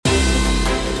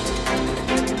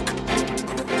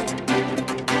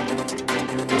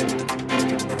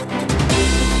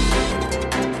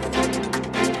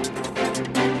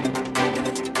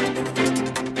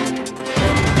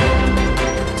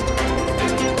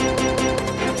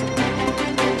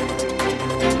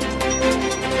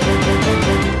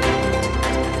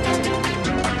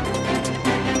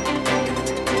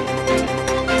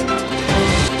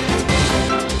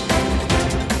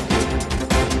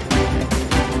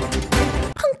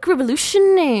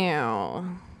revolution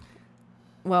now.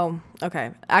 Well,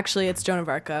 okay. Actually, it's Joan of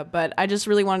Arc, but I just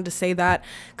really wanted to say that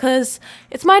because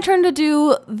it's my turn to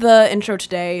do the intro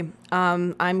today.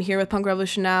 I'm here with Punk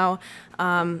Revolution Now,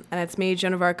 and it's me,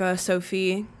 Joan of Arc,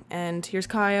 Sophie, and here's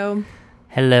Kaio.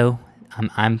 Hello,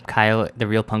 I'm Kyle, the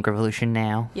real Punk Revolution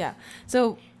Now. Yeah.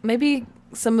 So maybe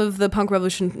some of the Punk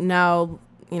Revolution Now,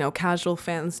 casual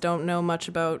fans don't know much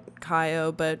about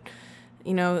Kaio, but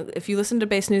if you listen to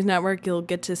Base News Network, you'll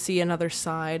get to see another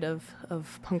side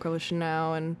of Punk Revolution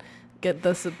Now and get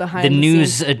this behind the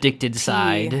news scenes addicted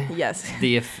side. Yes.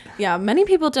 Yeah, many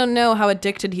people don't know how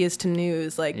addicted he is to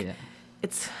news.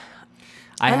 It's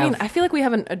I feel like we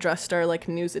haven't addressed our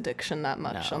news addiction that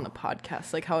much on the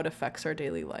podcast, how it affects our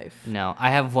daily life. No,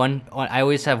 I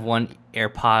always have one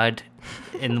AirPod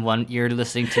in one ear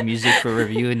listening to music for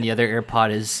review, and the other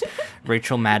AirPod is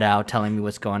Rachel Maddow telling me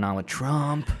what's going on with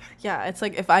Trump. Yeah, it's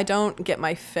if I don't get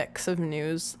my fix of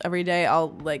news every day,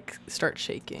 I'll start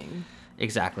shaking.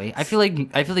 Exactly. I feel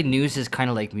like news is kind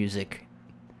of like music.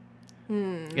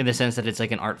 In the sense that it's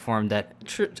an art form that...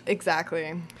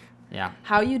 Exactly. Yeah.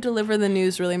 How you deliver the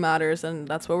news really matters, and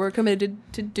that's what we're committed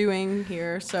to doing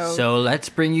here. So let's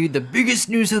bring you the biggest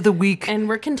news of the week. And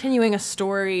we're continuing a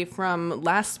story from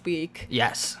last week.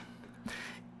 Yes.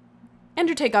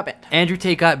 Andrew Tate got banned. Andrew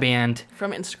Tate got banned.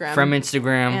 From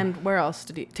Instagram. And where else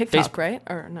did he... TikTok, right?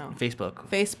 Or no? Facebook.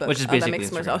 Which is basically that makes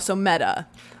Instagram. more sense. So Meta.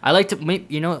 I like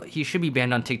to... he should be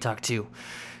banned on TikTok, too.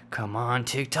 Come on,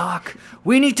 TikTok.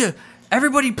 We need to...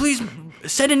 Everybody, please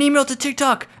send an email to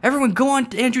TikTok. Everyone go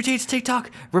on Andrew Tate's TikTok.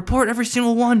 Report every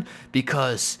single one.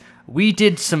 Because we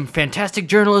did some fantastic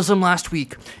journalism last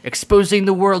week. Exposing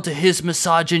the world to his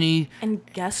misogyny. And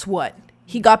guess what?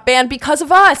 He got banned because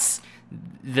of us.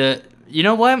 You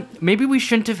know what? Maybe we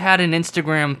shouldn't have had an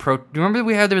Instagram Remember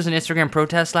there was an Instagram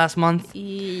protest last month?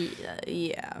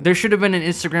 Yeah. There should have been an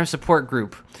Instagram support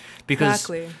group. Because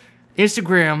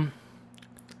Instagram...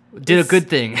 did a good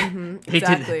thing. Mm-hmm,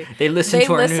 exactly. They listened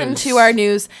to our news. They listened to our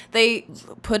news. They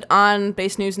put on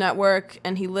Base News Network,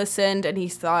 and he listened, and he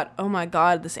thought, oh my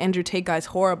God, this Andrew Tate guy's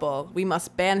horrible. We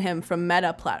must ban him from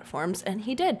Meta platforms. And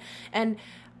he did. And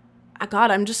God,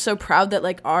 I'm just so proud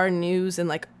that our news and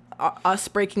us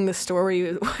breaking the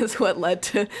story was what led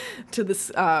to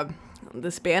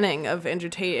this banning of Andrew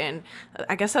Tate. And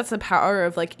I guess that's the power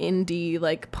of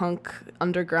indie punk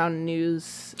underground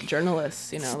news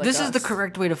journalists, this is the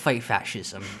correct way to fight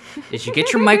fascism. Is you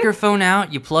get your microphone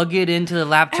out, you plug it into the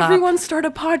laptop. Everyone start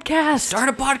a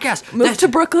podcast. Move to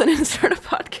Brooklyn and start a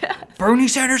podcast. Bernie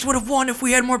Sanders would have won if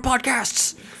we had more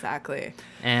podcasts. Exactly.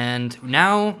 And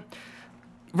now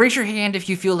raise your hand if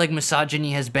you feel like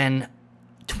misogyny has been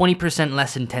 20%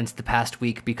 less intense the past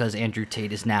week because Andrew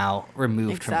Tate is now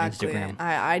removed from Instagram.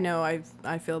 I know.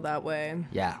 I feel that way.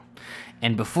 Yeah.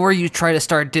 And before you try to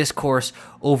start discourse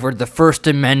over the First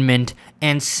Amendment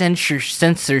and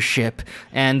censorship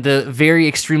and the very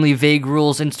extremely vague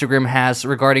rules Instagram has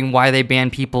regarding why they ban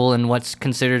people and what's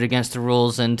considered against the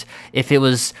rules and if it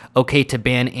was okay to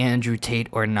ban Andrew Tate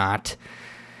or not,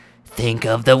 think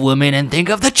of the women and think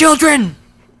of the children!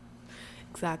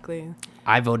 Exactly.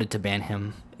 I voted to ban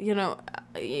him. Yeah.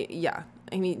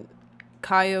 I mean,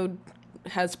 Kaio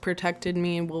has protected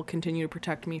me and will continue to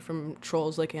protect me from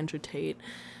trolls like Andrew Tate.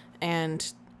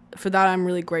 And for that, I'm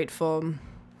really grateful.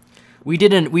 We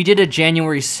did a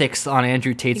January 6th on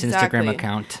Andrew Tate's Instagram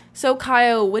account. So,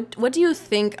 Kaio, what do you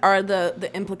think are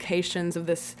the implications of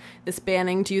this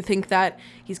banning? Do you think that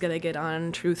he's going to get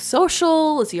on Truth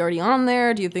Social? Is he already on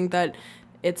there? Do you think that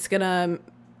it's going to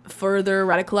further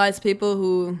radicalize people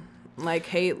who...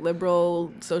 hate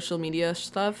liberal social media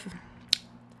stuff?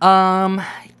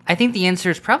 I think the answer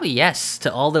is probably yes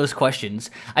to all those questions.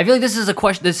 I feel like this is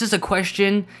a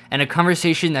question and a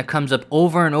conversation that comes up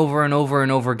over and over and over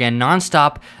and over again,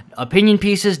 nonstop. Opinion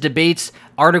pieces, debates,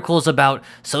 articles about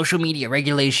social media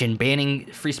regulation, banning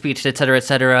free speech, etc.,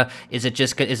 etc. Is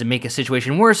it make a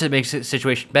situation worse? Does it make a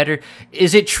situation better?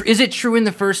 Is it true in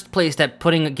the first place that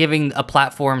giving a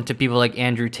platform to people like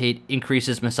Andrew Tate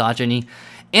increases misogyny?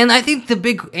 And I think the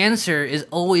big answer is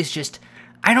always just,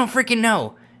 I don't freaking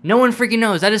know. No one freaking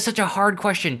knows. That is such a hard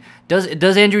question. Does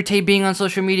Andrew Tate being on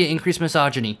social media increase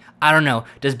misogyny? I don't know.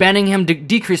 Does banning him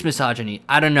decrease misogyny?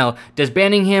 I don't know. Does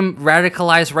banning him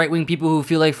radicalize right-wing people who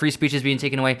feel like free speech is being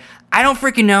taken away? I don't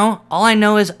freaking know. All I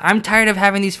know is I'm tired of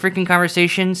having these freaking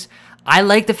conversations. I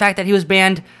like the fact that he was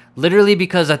banned, literally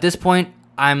because at this point,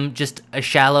 I'm just a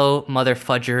shallow mother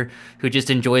fudger who just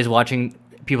enjoys watching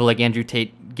people like Andrew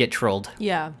Tate get trolled.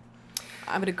 Yeah,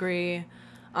 I would agree.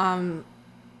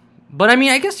 But I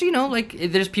mean, I guess, like,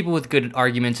 there's people with good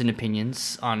arguments and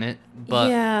opinions on it. But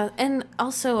yeah, and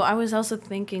also I was also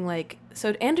thinking, like,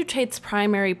 so Andrew Tate's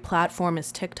primary platform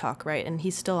is TikTok, right? And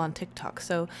he's still on TikTok.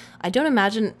 So I don't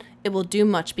imagine it will do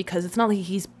much, because it's not like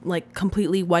he's like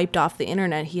completely wiped off the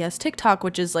internet. He has TikTok,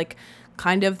 which is like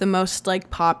kind of the most like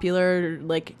popular,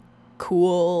 like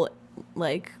cool,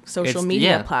 like social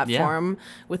media platform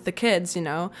with the kids,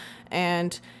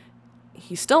 and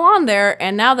he's still on there.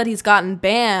 And now that he's gotten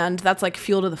banned, that's like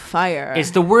fuel to the fire. It's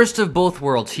the worst of both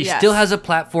worlds. He Yes. still has a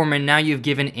platform, and now you've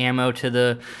given ammo to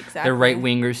the right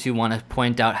wingers who want to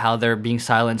point out how they're being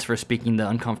silenced for speaking the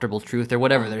uncomfortable truth or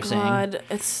whatever they're saying. God,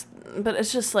 but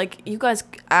it's just like, you guys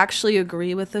actually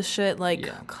agree with this shit? Like,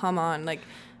 Yeah. come on. Like,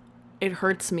 it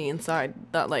hurts me inside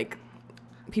that like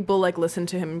people like listen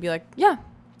to him and be like, yeah,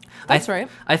 that's right.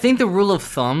 I think the rule of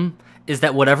thumb is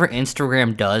that whatever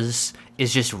Instagram does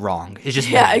is just wrong. It's just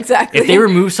Yeah, bad. exactly. If they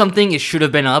remove something, it should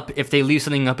have been up. If they leave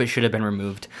something up, it should have been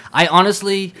removed. I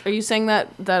honestly, Are you saying that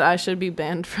I should be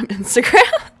banned from Instagram?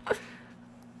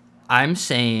 I'm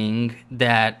saying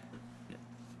that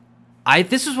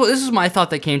this is my thought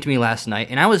that came to me last night,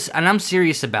 and I'm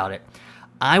serious about it.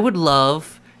 I would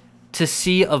love to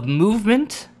see a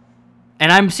movement,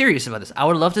 and I'm serious about this. I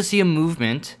would love to see a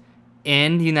movement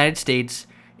in the United States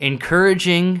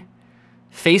encouraging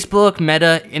Facebook,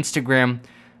 Meta, Instagram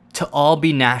to all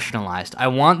be nationalized. I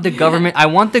want the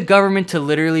government to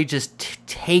literally just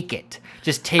take it.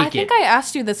 Just take it. I think I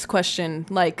asked you this question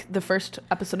like the first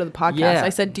episode of the podcast. Yeah. I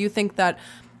said, do you think that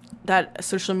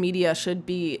social media should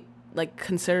be like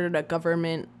considered a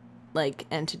government like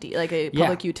entity, like a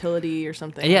public utility or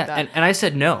something like that? and I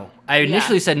said no. I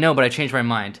initially said no, but I changed my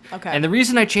mind. Okay. And the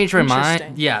reason I changed my mind,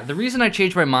 Interesting. the reason I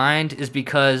changed my mind is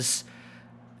because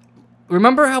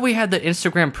remember how we had the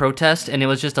Instagram protest and it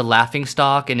was just a laughing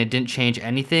stock and it didn't change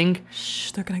anything? Shh,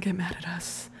 they're gonna get mad at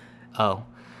us. Oh.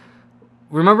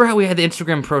 Remember how we had the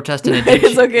Instagram protest and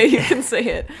It's okay, you can say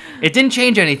it. it didn't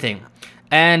change anything.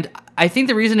 And I think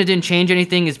the reason it didn't change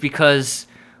anything is because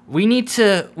we need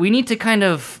to kind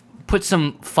of put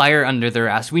some fire under their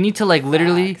ass. We need to like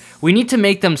literally we need to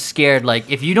make them scared. Like,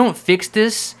 if you don't fix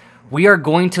this, we are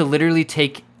going to literally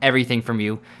take everything from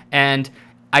you. And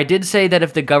I did say that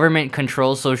if the government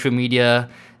controls social media,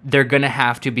 they're gonna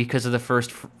have to, because of the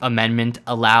First Amendment,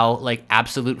 allow like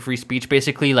absolute free speech.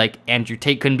 Basically, like Andrew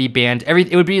Tate couldn't be banned.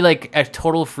 It would be like a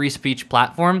total free speech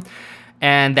platform,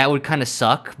 and that would kind of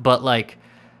suck. But like,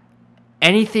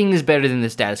 anything is better than the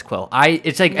status quo.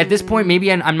 It's like at this point,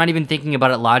 maybe I'm not even thinking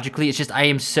about it logically. It's just I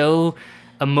am so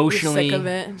emotionally You're sick of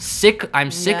it. sick.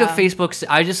 I'm sick of Yeah. Facebook.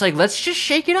 I just like, let's just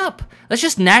shake it up. Let's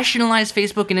just nationalize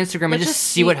Facebook and Instagram and just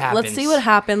see what happens. Let's see what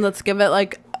happens. Let's give it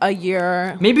like a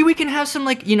year. Maybe we can have some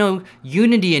like,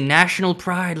 unity and national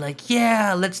pride. Like,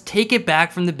 yeah, let's take it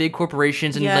back from the big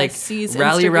corporations and like seize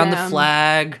rally around the Instagram.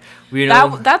 flag. You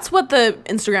know, That's what the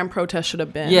Instagram protest should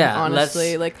have been. Yeah,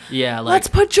 honestly, let's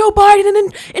put Joe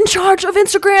Biden in charge of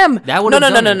Instagram. That would no, have no,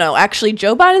 no, done no, it. no. Actually,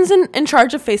 Joe Biden's in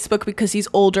charge of Facebook because he's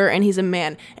older and he's a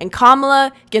man, and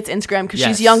Kamala gets Instagram because Yes.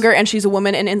 she's younger and she's a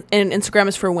woman, and Instagram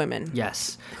is for women.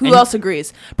 yes. Who And else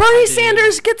agrees? Bernie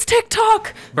Sanders gets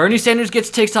TikTok. Bernie Sanders gets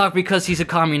TikTok because he's a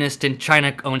communist and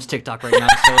China owns TikTok right now.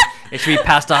 So it should be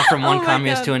passed off from one my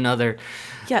communist God. to another.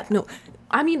 Yeah, no.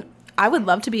 I mean, I would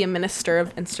love to be a minister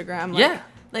of Instagram. Yeah.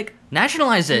 Like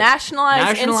Nationalize it.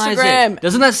 Nationalize It. Instagram.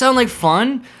 Doesn't that sound like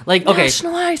fun? Like, okay,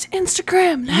 nationalize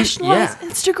Instagram. Nationalize yeah.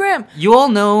 Instagram. you all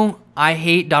know I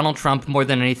hate Donald Trump more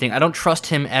than anything. I don't trust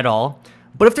him at all.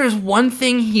 But if there's one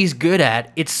thing he's good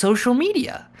at, it's social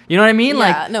media. You know what I mean?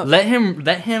 Yeah, no. Let him,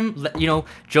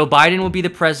 Joe Biden will be the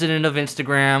president of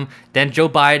Instagram, then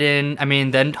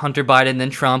then Hunter Biden, then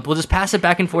Trump. We'll just pass it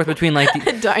back and forth between like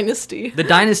Dynasty. the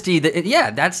dynasty.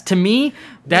 That's, to me,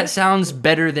 that sounds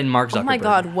better than Mark Zuckerberg. Oh my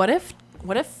God! What if?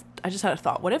 I just had a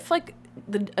thought. What if like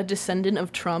a descendant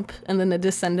of Trump and then a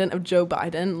descendant of Joe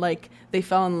Biden, like they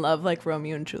fell in love like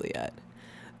Romeo and Juliet?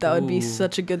 That would be Ooh.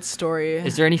 such a good story.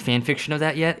 Is there any fan fiction of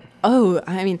that yet? Oh,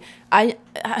 I mean,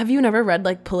 have you never read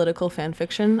like political fan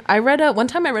fiction? One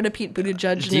time I read a Pete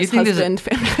Buttigieg and Do you his think there's husband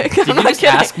fanfic. Did you just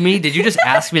ask me? Did you just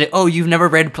ask me? Like, oh, you've never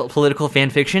read political fan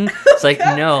fiction? It's like,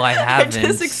 no, I haven't. I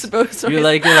just exposed You're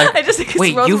like, I just wait,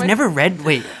 exposed you've my- never read?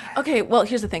 Wait, Okay, well,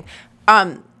 here's the thing.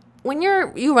 When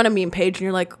you run a meme page and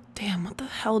you're like, damn, what the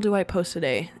hell do I post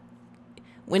today?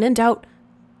 When in doubt,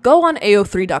 go on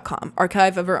AO3.com,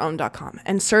 archiveofourOwn.com,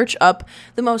 and search up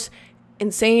the most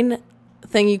insane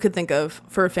thing you could think of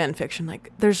for a fan fiction.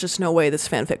 Like, there's just no way this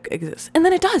fanfic exists. And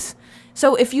then it does.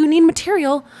 So if you need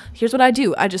material, here's what I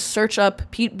do. I just search up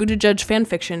Pete Buttigieg fan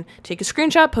fiction, take a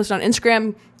screenshot, post it on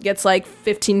Instagram, gets like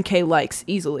 15K likes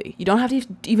easily. You don't have to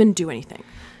even do anything.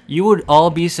 You would all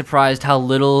be surprised how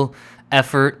little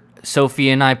effort Sophie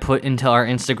and I put into our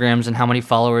Instagrams and how many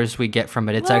followers we get from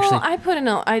it. It's actually I put in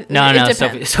a. no.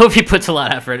 Sophie puts a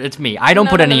lot of effort. It's me. I don't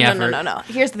put any effort. No.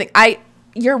 Here's the thing.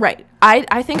 You're right.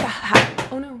 I think.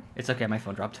 Oh no. It's okay. My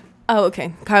phone dropped. Oh,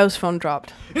 okay. Kyle's phone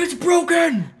dropped. It's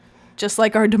broken. Just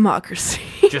like our democracy.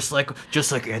 just like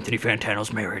Anthony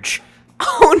Fantano's marriage.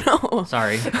 Oh no.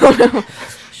 Sorry. Oh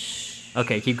no.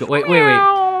 Okay, keep going. Wait.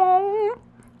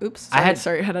 Oops. I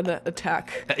had an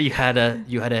attack. You had a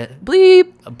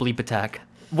Bleep. a bleep attack.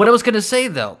 What I was gonna say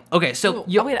though. Okay, so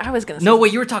wait, I was gonna say. No,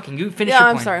 wait, you were talking. You finished Yeah,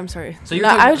 your point. I'm sorry. So you're no,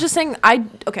 talking I was just saying I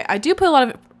do put a lot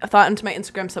of thought into my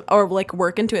Instagram stuff or like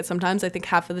work into it sometimes. I think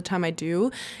half of the time I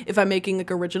do. If I'm making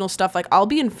like original stuff, like I'll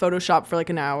be in Photoshop for like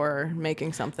an hour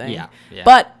making something. Yeah.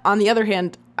 But on the other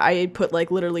hand, I put like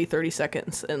literally 30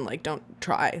 seconds and like don't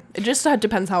try. It just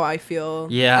depends how I feel.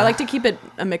 Yeah. I like to keep it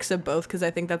a mix of both because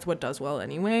I think that's what does well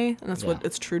anyway, and that's Yeah. what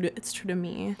it's true to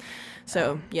me.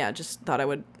 So yeah, just thought I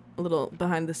would a little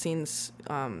behind the scenes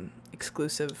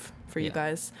exclusive for you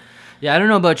guys. Yeah, I don't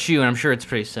know about you, and I'm sure it's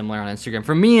pretty similar on Instagram.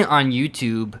 For me on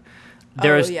YouTube,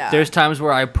 there's times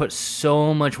where I put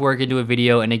so much work into a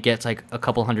video and it gets like a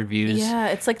couple hundred views. Yeah,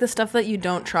 it's like the stuff that you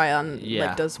don't try on Yeah.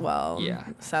 like does well. Yeah.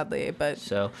 Sadly, but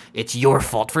So it's your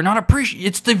fault for not appreciating.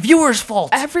 It's the viewer's fault.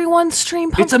 everyone's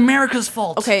stream It's America's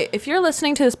fault. Okay, if you're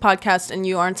listening to this podcast and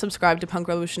you aren't subscribed to Punk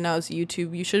Revolution Now's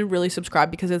YouTube, you should really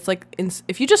subscribe because it's like,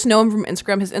 if you just know him from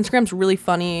Instagram, his Instagram's really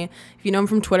funny. If you know him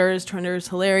from Twitter, his Twitter is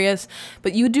hilarious.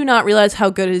 But you do not realize how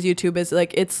good his YouTube is.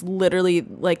 Like, it's literally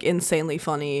like insanely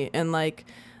funny and like,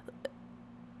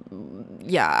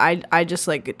 yeah, I just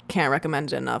like can't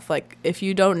recommend it enough. Like, if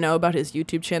you don't know about his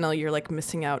YouTube channel, you're like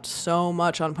missing out so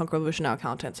much on Punk Revolution Now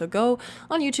content. So go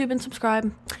on YouTube and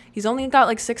subscribe. He's only got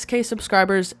like 6K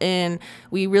subscribers, and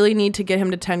we really need to get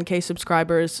him to 10K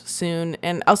subscribers soon.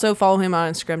 And also follow him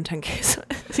on Instagram, 10K.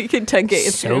 So you can 10K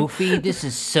Instagram. Sophie, this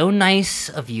is so nice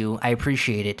of you. I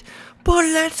appreciate it. But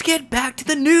let's get back to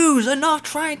the news. Enough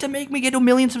trying to make me get 1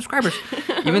 million subscribers.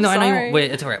 Even though I know sorry.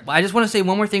 wait, it's alright. I just want to say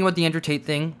one more thing about the Andrew Tate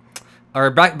thing. Or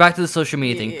back to the social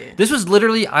media thing. This was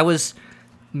literally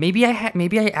maybe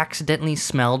I accidentally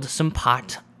smelled some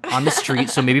pot on the street,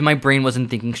 so maybe my brain wasn't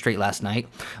thinking straight last night.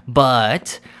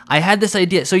 But I had this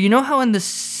idea. So you know how in the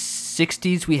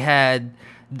 60s we had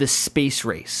the space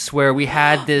race where we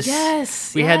had this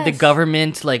we had the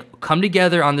government like come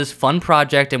together on this fun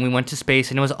project and we went to space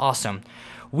and it was awesome.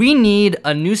 We need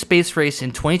a new space race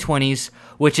in 2020s,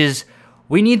 which is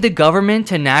we need the government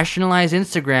to nationalize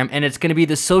Instagram, and it's going to be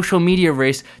the social media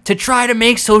race to try to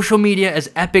make social media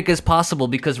as epic as possible,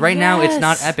 because right now it's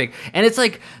not epic. And it's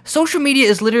like social media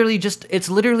is literally just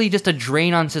a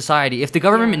drain on society. If the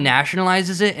government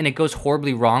nationalizes it and it goes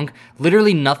horribly wrong,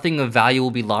 literally nothing of value will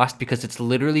be lost because it's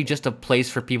literally just a place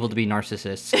for people to be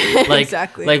narcissists. Like,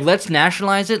 Exactly. Like, let's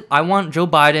nationalize it. I want Joe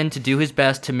Biden to do his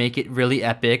best to make it really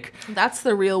epic. That's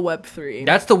the real Web3.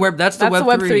 That's the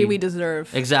Web3 we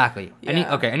deserve. Exactly. Yeah.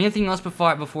 Anything else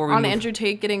before we on move? Andrew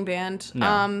Tate getting banned?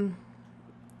 No.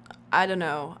 I don't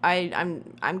know.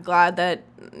 I'm glad that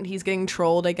he's getting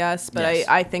trolled, I guess, but Yes.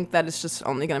 I think that it's just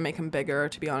only gonna make him bigger,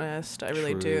 to be honest. I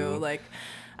really do. True. Like,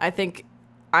 I think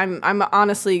I'm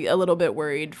honestly a little bit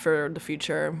worried for the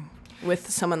future with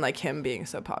someone like him being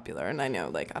so popular. And I know,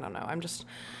 like, I don't know. I'm just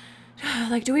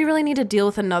like, do we really need to deal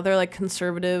with another like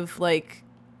conservative like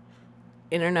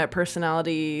internet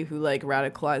personality who like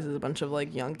radicalizes a bunch of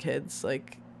like young kids?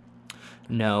 Like,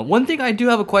 No. One thing I do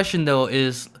have a question though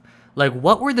is, like,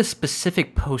 what were the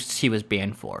specific posts he was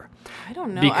banned for? I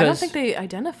don't know. I don't Because- think they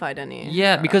identified any.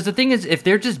 Yeah, because the thing is, if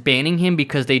they're just banning him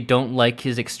because they don't like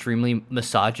his extremely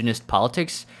misogynist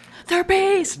politics, They're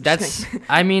based. that's,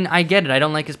 I mean, I get it. I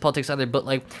don't like his politics either, but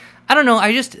like, I don't know.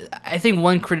 I think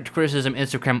one criticism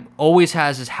Instagram always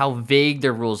has is how vague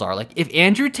their rules are. Like, if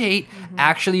Andrew Tate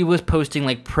actually was posting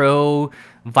like pro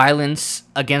violence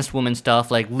against women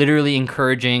stuff, like literally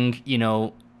encouraging,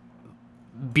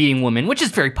 beating women, which is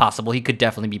very possible, he could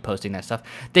definitely be posting that stuff,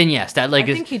 then yes, that like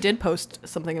I think he did post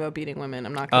something about beating women.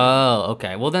 I'm not gonna. Oh,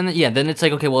 okay. Well, then it's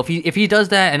like, okay, well, if he does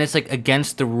that and it's like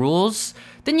against the rules,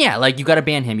 then yeah, like you got to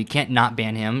ban him. You can't not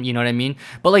ban him. You know what I mean?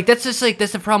 But like that's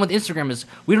the problem with Instagram is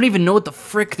we don't even know what the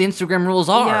frick the Instagram rules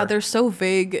are. Yeah, they're so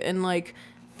vague and like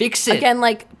Fix it. again,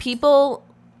 like people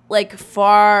like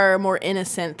far more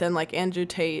innocent than like Andrew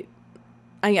Tate.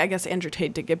 I guess Andrew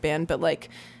Tate did get banned, but like,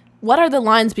 what are the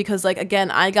lines? Because like,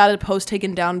 again, I got a post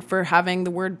taken down for having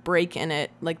the word break in it,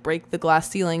 like break the glass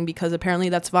ceiling, because apparently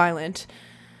that's violent.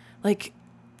 Like,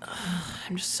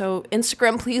 I'm just so,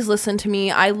 Instagram, please listen to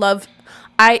me.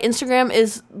 Instagram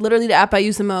is literally the app I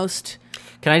use the most.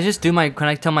 Can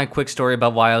I tell my quick story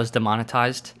about why I was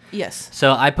demonetized? Yes.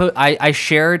 So I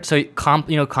shared,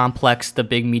 Complex, the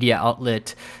big media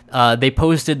outlet, they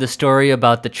posted the story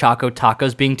about the Choco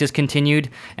Tacos being discontinued,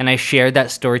 and I shared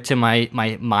that story to my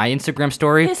Instagram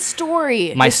story. His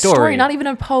story. My His story, not even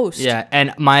a post. Yeah,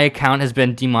 and my account has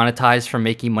been demonetized for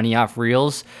making money off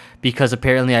Reels because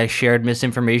apparently I shared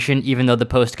misinformation, even though the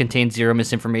post contained zero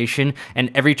misinformation. And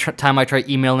every time I try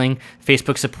emailing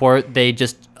Facebook support, they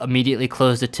just immediately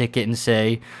close the ticket and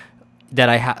say that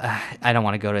I don't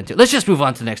want to go into it. Let's just move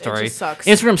on to the next story. It just sucks.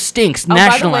 Instagram stinks. Oh,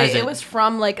 Nationalize by the way, it. it was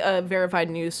from like a verified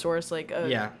news source. It's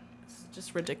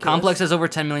just ridiculous. Complex has over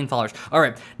 10 million followers. All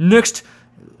right, next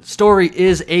story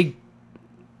is a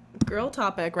girl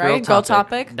topic, right? Girl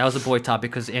topic. That was a boy topic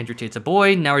because Andrew Tate's a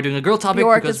boy. Now we're doing a girl topic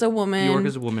Bjork because is a woman. Bjork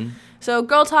is a woman. So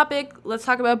girl topic. Let's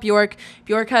talk about Bjork.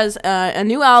 Bjork has a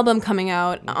new album coming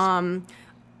out.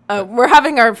 We're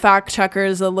having our fact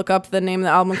checkers look up the name of the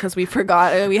album because we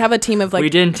forgot. We have a team of like we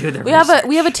didn't do the we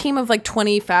have a team of like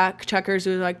 20 fact checkers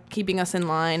who are like keeping us in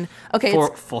line. Okay,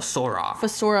 Fosora.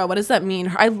 Fosora. What does that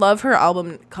mean? I love her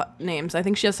album names. I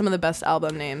think she has some of the best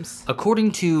album names.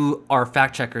 According to our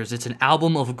fact checkers, it's an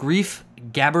album of grief,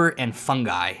 gabber, and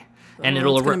fungi, and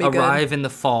it'll arrive in the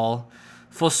fall.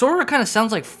 Fosora kind of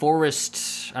sounds like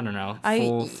forest. I don't know.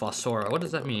 Fosora. What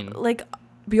does that mean? Like,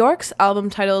 Bjork's album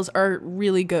titles are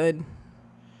really good.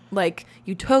 Like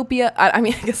Utopia. I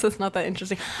mean, I guess that's not that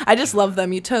interesting. I just love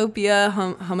them. Utopia,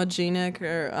 Homogenic,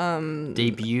 or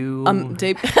Debut.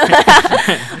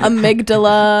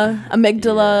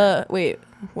 Amygdala.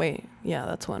 Wait. Yeah,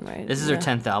 that's one, right? This is her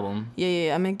 10th album.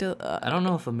 Yeah. Amygdala. I don't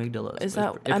know if Amygdala is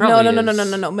that.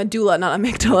 No. Medulla, not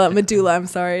amygdala. Medulla. I'm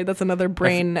sorry. That's another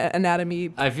brain anatomy.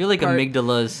 I feel like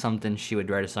Amygdala is something she would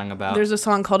write a song about. There's a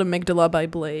song called Amygdala by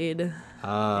Blade.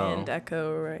 Oh. And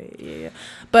Echo, right? Yeah.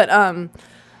 But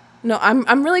no,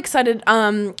 I'm really excited.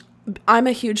 I'm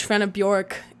a huge fan of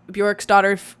Bjork. Bjork's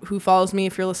daughter, who follows me,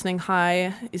 if you're listening,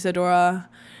 hi, Isadora.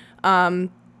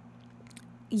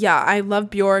 Yeah, I love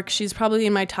Bjork. She's probably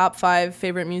in my top 5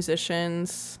 favorite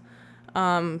musicians. So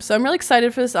I'm really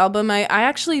excited for this album. I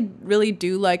actually really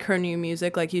do like her new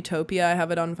music, like Utopia. I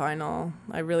have it on vinyl.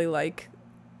 I like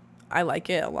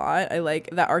it a lot. I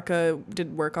like that Arca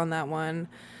did work on that one.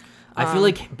 I feel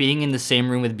like being in the same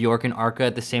room with Bjork and Arca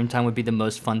at the same time would be the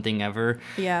most fun thing ever.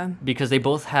 Yeah. Because they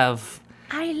both have...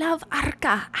 I love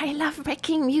Arca. I love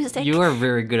making music. You are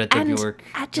very good at the Bjork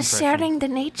and just sharing the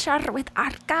nature with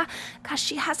Arca because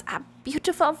she has a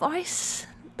beautiful voice.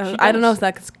 I don't know if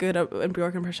that's good a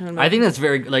Bjork impression. I think that's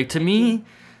very... Like, to me,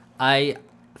 I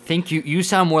think you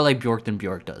sound more like Bjork than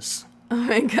Bjork does. Oh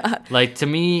my god! Like, to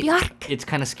me, Bjork. It's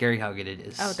kind of scary how good it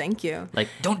is. Oh, thank you. Like,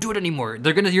 don't do it anymore.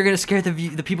 You're gonna scare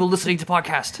the people listening to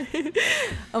podcast.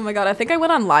 Oh my god! I think I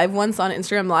went on live once on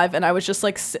Instagram Live, and I was just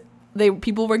like,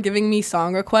 people were giving me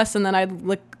song requests, and then I'd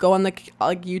like go on the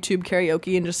YouTube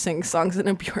karaoke and just sing songs in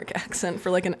a Bjork accent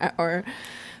for like an hour.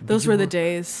 Those were the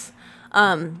days.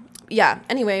 Yeah.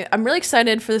 Anyway, I'm really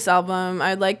excited for this album.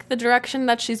 I like the direction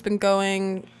that she's been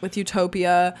going with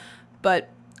Utopia, but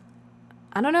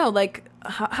I don't know, like,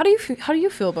 how do you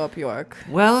feel about Bjork?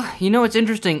 Well, it's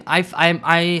interesting. I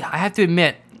have to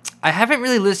admit, I haven't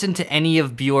really listened to any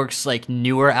of Bjork's like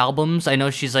newer albums. I know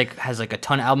she's like has like a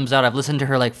ton of albums out. I've listened to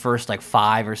her like first like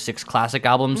 5 or 6 classic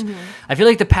albums. Mm-hmm. I feel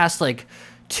like the past like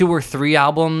 2 or 3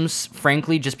 albums,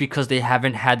 frankly, just because they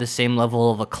haven't had the same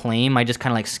level of acclaim, I just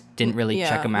kind of like didn't really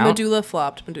check them out. Medulla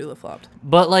flopped.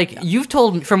 But like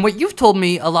from what you've told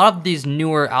me, a lot of these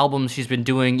newer albums she's been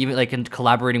doing, even like in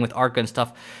collaborating with Arca and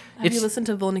stuff. Have you listened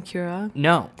to Vulnicura?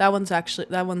 No. That one's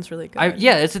really good.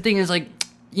 It's the thing is like,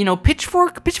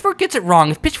 Pitchfork gets it wrong.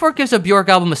 If Pitchfork gives a Bjork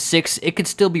album a 6, it could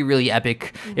still be really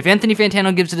epic. Mm-hmm. If Anthony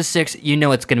Fantano gives it a 6, it's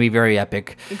going to be very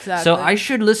epic. Exactly. So I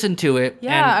should listen to it.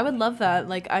 Yeah, I would love that.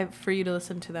 Like, for you to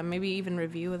listen to them, maybe even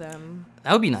review them.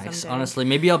 That would be nice, someday. Honestly.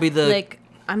 Maybe I'll be the... Like,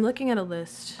 I'm looking at a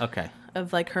list. Okay.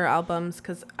 Of, like, her albums,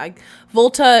 because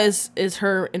Volta is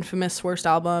her infamous worst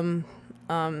album.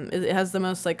 It has the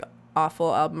most, like,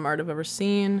 awful album art I've ever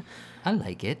seen. I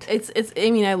like it.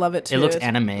 I love it too. It looks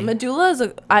anime. Medulla is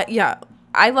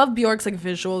I love Bjork's like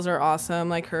visuals are awesome.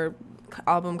 Like her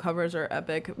album covers are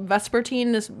epic.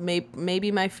 Vespertine is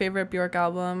maybe my favorite Bjork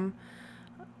album.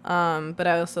 But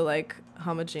I also like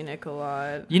Homogenic a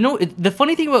lot. The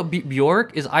funny thing about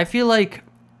Bjork is I feel like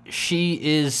she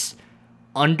is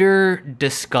under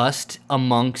discussed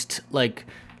amongst like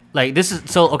this is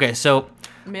so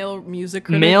male music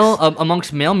critics.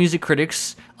 Amongst male music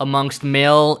critics, amongst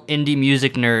male indie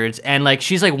music nerds, and like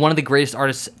she's like one of the greatest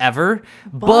artists ever.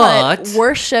 But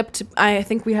worshipped, I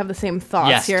think we have the same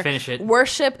thoughts here. Finish it.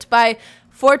 Worshipped by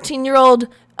 14-year-old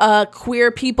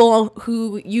queer people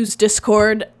who use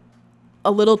Discord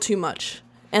a little too much.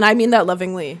 And I mean that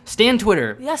lovingly. Stan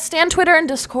Twitter. Yeah, stan Twitter and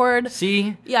Discord.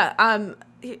 See? Yeah, I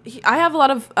have a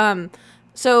lot of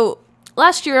so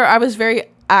last year I was very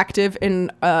active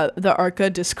in the Arca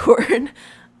Discord,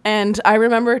 and I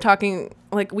remember talking,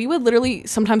 like, we would literally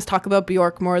sometimes talk about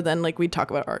Bjork more than like we'd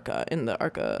talk about Arca in the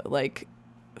Arca, like,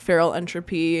 Feral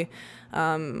Entropy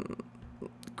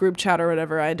group chat or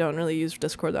whatever. I don't really use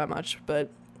Discord that much,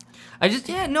 but it's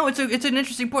an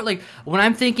interesting point. Like, when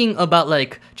I'm thinking about,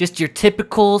 like, just your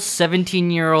typical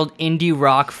 17-year-old indie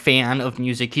rock fan of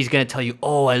music, he's gonna tell you,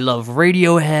 oh, I love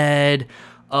Radiohead,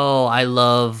 oh, I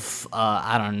love,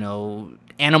 I don't know,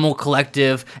 Animal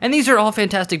Collective, and these are all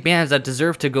fantastic bands that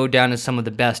deserve to go down as some of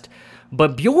the best.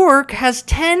 But Bjork has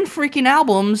 10 freaking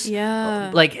albums.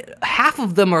 Yeah. Like, half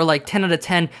of them are, like, 10 out of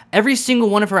 10. Every single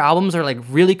one of her albums are, like,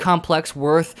 really complex,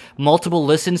 worth multiple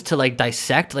listens to, like,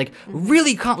 dissect. Like,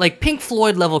 really, like, Pink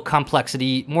Floyd level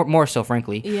complexity, more so,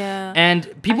 frankly. Yeah.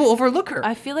 And people overlook her.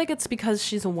 I feel like it's because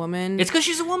she's a woman. It's because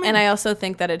she's a woman. And I also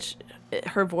think that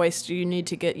her voice, you need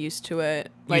to get used to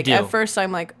it. Like, do. at first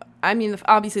I'm like, I mean,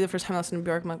 obviously the first time I listened to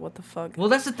Bjork, I'm like, what the fuck? Well,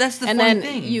 that's the and funny then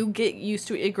thing. You get used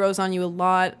to it. It grows on you a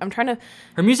lot. I'm trying to...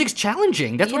 Her music's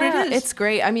challenging. That's what it is. It's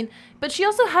great. I mean, but she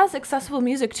also has accessible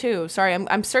music too. Sorry,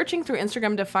 I'm searching through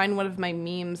Instagram to find one of my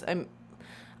memes.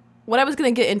 What I was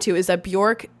going to get into is that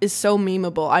Bjork is so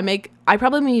memeable. I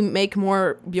probably make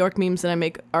more Bjork memes than I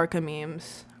make Arca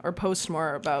memes, or post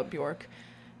more about Bjork.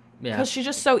 Yeah. Because she's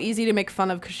just so easy to make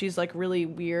fun of, because she's, like, really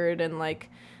weird and,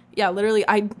 like... Yeah, literally,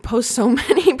 I post so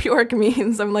many Bjork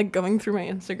memes. I'm, like, going through my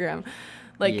Instagram.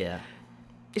 Like, yeah.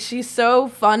 She's so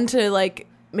fun to, like,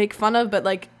 make fun of, but,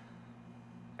 like,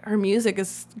 her music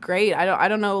is great. I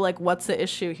don't know, like, what's the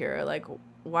issue here? Like,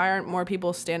 why aren't more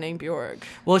people standing Bjork?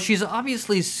 Well, she's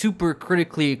obviously super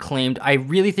critically acclaimed. I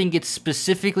really think it's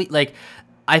specifically, like,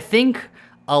 I think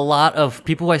a lot of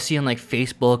people I see on, like,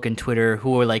 Facebook and Twitter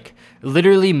who are, like,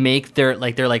 literally make they're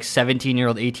like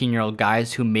 17-year-old, 18-year-old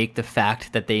guys who make the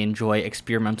fact that they enjoy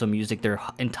experimental music their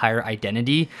entire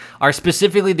identity are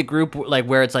specifically the group, like,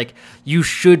 where it's like, you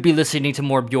should be listening to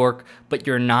more Bjork, but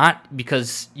you're not,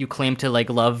 because you claim to, like,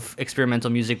 love experimental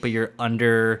music, but you're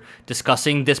under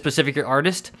discussing this specific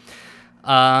artist.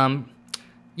 I'm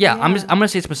gonna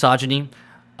say it's misogyny.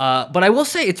 But I will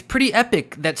say it's pretty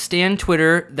epic that Stan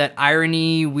Twitter, that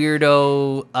irony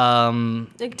weirdo,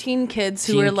 Like, teen kids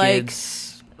who are like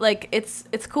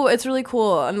it's cool. It's really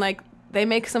cool, and, like, they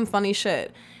make some funny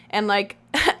shit. And, like,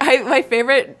 my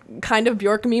favorite kind of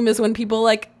Bjork meme is when people,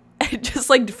 like, just,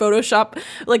 like, Photoshop,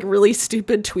 like, really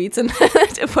stupid tweets and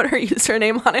to put her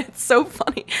username on it. It's so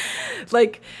funny.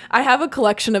 Like, I have a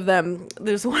collection of them.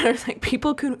 There's one where, like,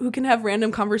 people who can have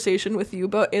random conversation with you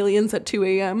about aliens at 2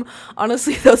 a.m.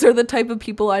 Honestly, those are the type of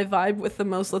people I vibe with the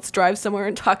most. Let's drive somewhere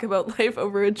and talk about life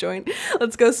over a joint.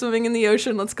 Let's go swimming in the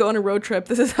ocean. Let's go on a road trip.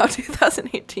 This is how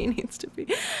 2018 needs to be.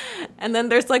 And then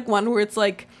there's, like, one where it's,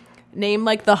 like, name,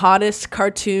 like, the hottest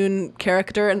cartoon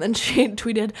character, and then she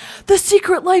tweeted, "The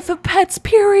Secret Life of Pets,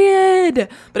 period."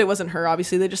 But it wasn't her,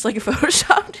 obviously. They just, like,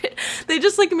 photoshopped it. They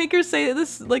just, like, make her say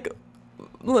this, like,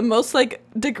 the most, like,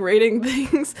 degrading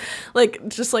things. Like,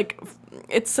 just, like,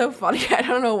 it's so funny. I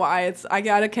don't know why. I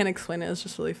can't explain it. It's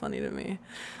just really funny to me.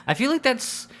 I feel like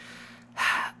that's...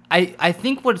 I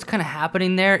think what's kind of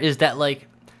happening there is that, like,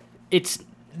 it's...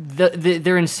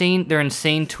 They're insane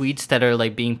tweets that are,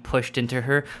 like, being pushed into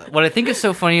her. What I think is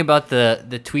so funny about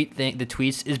the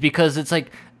tweets is because it's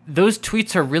like those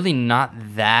tweets are really not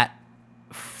that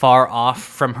far off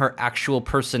from her actual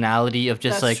personality of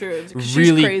just, That's like, true,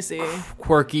 really crazy,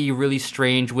 quirky, really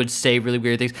strange, would say really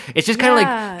weird things. It's just kind of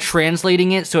like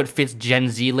translating it so it fits Gen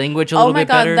Z language a little bit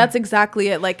better. Oh my god, that's exactly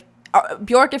it. Like,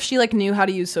 Bjork, if she, like, knew how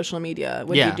to use social media,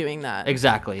 would be doing that.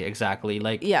 Exactly.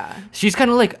 Like, yeah, she's kind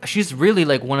of like, she's really,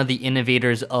 like, one of the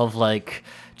innovators of, like,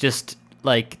 just,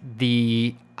 like,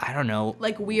 the, I don't know,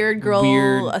 like, weird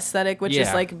girl aesthetic, which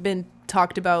has, like, been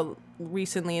talked about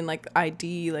recently in, like,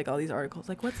 ID, like, all these articles,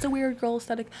 like, what's the weird girl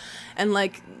aesthetic, and,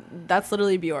 like, that's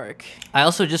literally Bjork. I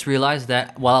also just realized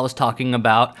that while I was talking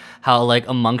about how, like,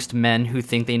 amongst men who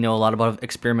think they know a lot about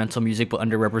experimental music but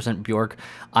underrepresent Bjork,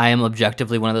 I am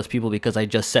objectively one of those people, because I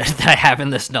just said that I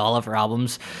haven't listened to all of her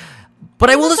albums.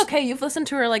 But I will listen. Okay, you've listened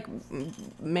to her, like,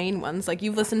 main ones. Like,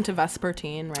 you've listened to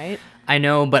Vespertine, right? I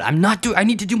know, but I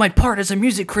need to do my part as a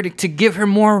music critic to give her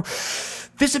more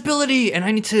visibility, and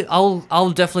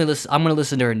I'll definitely listen. I'm gonna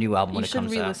listen to her new album when it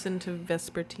comes out. You should re-listen to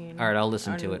Vespertine. All right, I'll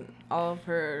listen to it. All of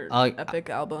her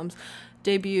epic albums.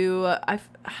 Debut.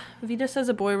 Vita Says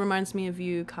a Boy reminds me of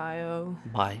you, Kaio.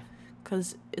 Why?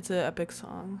 Because it's an epic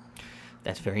song.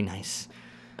 That's very nice.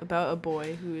 About a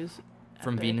boy who is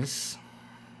from Epic. Venus.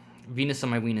 Venus on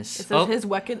my Venus. It says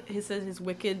his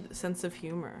wicked sense of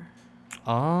humor.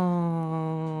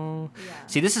 Oh. Yeah.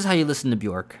 See, this is how you listen to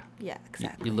Bjork. Yeah, You,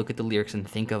 exactly. you look at the lyrics and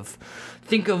think of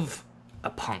a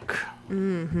punk.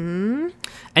 Mm-hmm.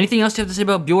 Anything else you have to say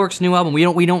about Bjork's new album? We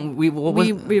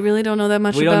really don't know that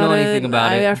much We about it. don't know anything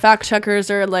about it. Our fact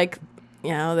checkers are like,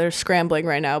 they're scrambling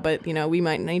right now, but we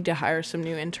might need to hire some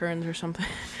new interns or something.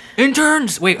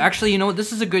 Interns! Wait, actually, you know what?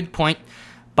 This is a good point.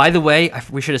 By the way,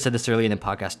 we should have said this earlier in the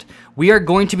podcast. We are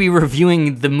going to be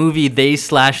reviewing the movie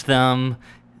They/Them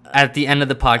at the end of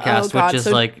the podcast, which is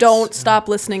so don't stop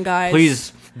listening, guys.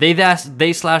 please, They/Them.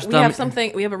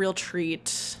 We have a real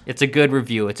treat. It's a good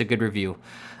review.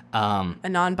 A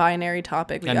non-binary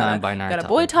topic. We A got non-binary got a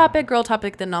boy topic, girl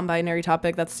topic, then non-binary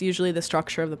topic. That's usually the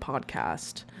structure of the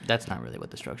podcast. That's not really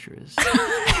what the structure is.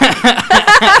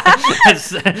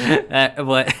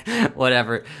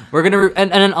 Whatever. We're gonna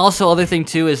and then also other thing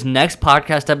too is next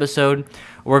podcast episode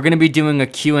we're gonna be doing a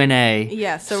Q&A.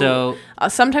 Yeah. So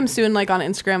sometime soon, like on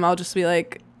Instagram, I'll just be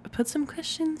like, put some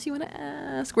questions you want to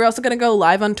ask. We're also gonna go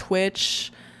live on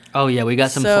Twitch. Oh yeah, we got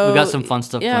some fun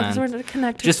stuff Yeah, planned. because we're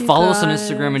connected. Just follow us on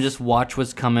Instagram and just watch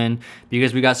what's coming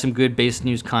because we got some good base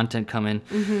news content coming.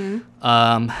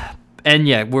 Mm-hmm. And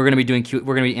yeah, we're gonna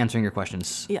be answering your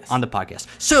questions on the podcast.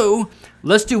 So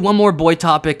let's do one more boy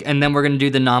topic, and then we're gonna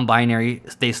do the non-binary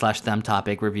They/Them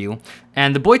topic review.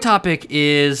 And the boy topic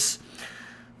is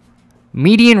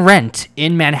median rent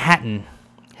in Manhattan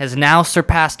has now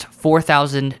surpassed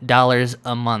 $4,000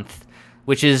 a month,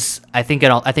 which is I think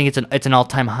it's an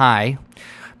all-time high.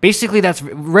 Basically, that's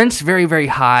rent's very, very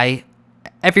high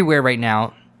everywhere right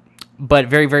now, but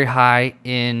very, very high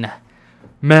in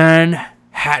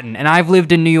Manhattan. And I've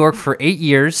lived in New York for 8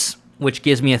 years, which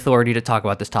gives me authority to talk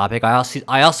about this topic. I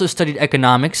also studied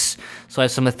economics, so I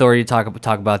have some authority to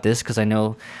talk about this because I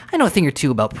know a thing or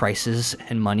two about prices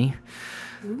and money.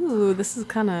 Ooh, this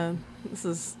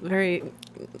is very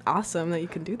awesome that you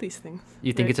can do these things.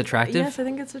 You think it's attractive? Yes, I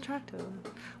think it's attractive.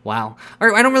 Wow. All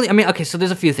right, okay, so there's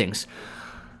a few things.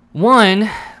 One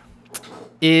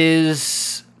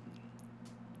is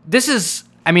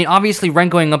obviously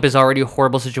rent going up is already a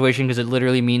horrible situation because it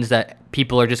literally means that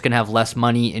people are just going to have less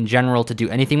money in general to do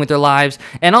anything with their lives.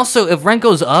 And also, if rent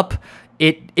goes up,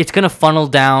 it's going to funnel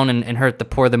down and hurt the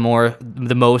poor the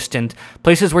most. And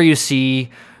places where you see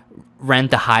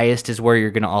rent the highest is where you're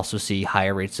going to also see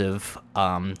higher rates of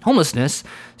homelessness.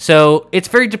 So it's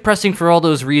very depressing for all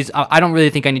those reasons. I don't really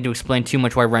think I need to explain too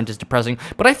much why rent is depressing,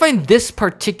 but I find this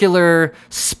particular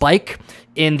spike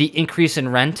in the increase in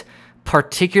rent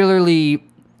particularly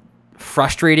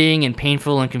frustrating and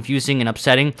painful and confusing and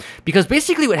upsetting because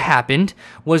basically what happened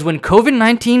was when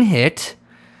COVID-19 hit,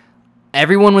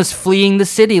 everyone was fleeing the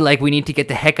city. Like, we need to get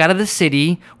the heck out of the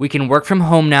city. We can work from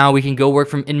home now. We can go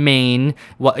work in Maine.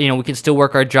 Well, we can still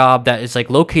work our job that is like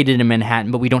located in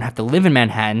Manhattan, but we don't have to live in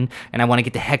Manhattan. And I want to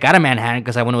get the heck out of Manhattan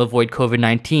because I want to avoid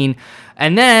COVID-19.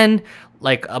 And then,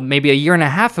 like maybe a year and a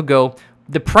half ago,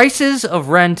 the prices of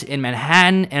rent in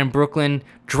Manhattan and Brooklyn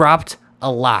dropped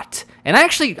a lot. And I'm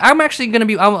actually going to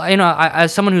be,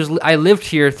 as someone I lived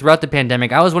here throughout the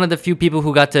pandemic, I was one of the few people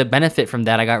who got to benefit from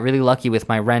that. I got really lucky with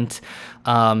my rent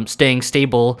staying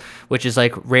stable, which is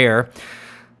like rare.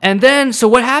 And then, so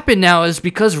what happened now is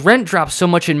because rent dropped so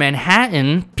much in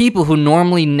Manhattan, people who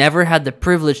normally never had the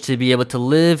privilege to be able to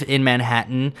live in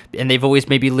Manhattan, and they've always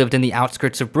maybe lived in the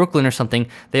outskirts of Brooklyn or something,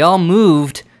 they all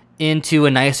moved into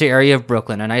a nicer area of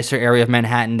Brooklyn, a nicer area of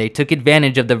Manhattan. They took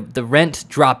advantage of the rent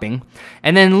dropping,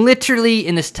 and then literally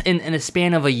in a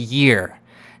span of a year,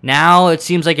 now it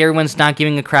seems like everyone's not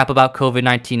giving a crap about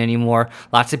COVID-19 anymore.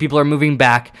 Lots of people are moving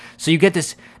back, so you get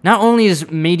this. Not only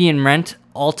is median rent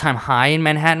all-time high in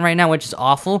Manhattan right now, which is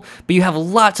awful, but you have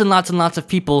lots and lots and lots of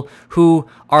people who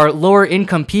are lower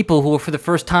income people who, for the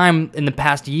first time in the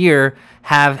past year,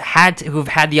 who've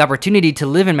had the opportunity to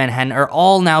live in Manhattan are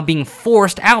all now being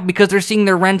forced out because they're seeing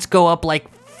their rents go up like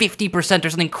 50% or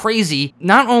something crazy.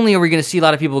 Not only are we going to see a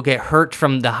lot of people get hurt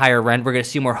from the higher rent, we're going to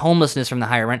see more homelessness from the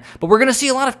higher rent, but we're going to see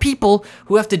a lot of people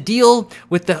who have to deal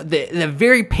with the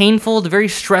very painful, the very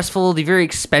stressful, the very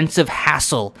expensive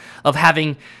hassle of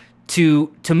having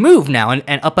to move now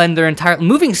and upend their entire.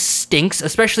 Moving stinks,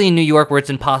 especially in New York where it's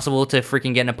impossible to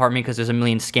freaking get an apartment because there's a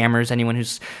million scammers. Anyone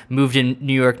who's moved in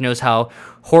New York knows how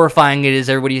horrifying it is.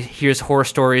 Everybody hears horror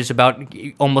stories about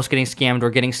almost getting scammed or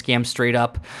getting scammed straight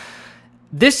up.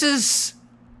 This is.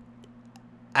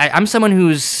 I'm someone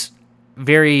who's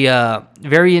very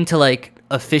very into like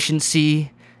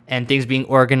efficiency and things being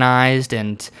organized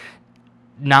and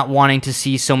not wanting to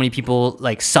see so many people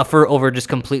like suffer over just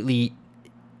completely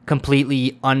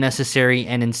completely unnecessary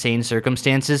and insane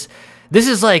circumstances. This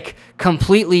is like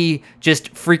completely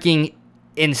just freaking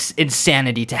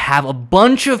insanity to have a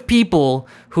bunch of people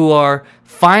who are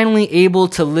finally able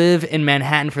to live in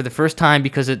Manhattan for the first time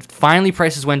because finally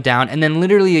prices went down, and then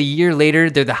literally a year later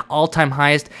they're the all-time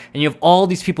highest, and you have all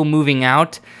these people moving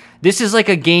out. This is like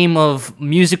a game of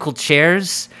musical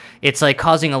chairs. It's like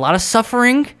causing a lot of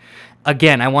suffering.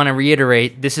 Again, I want to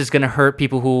reiterate, this is going to hurt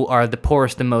people who are the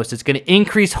poorest the most. It's going to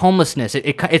increase homelessness.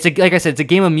 It's like I said, it's a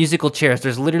game of musical chairs.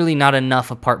 There's literally not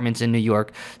enough apartments in New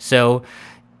York. So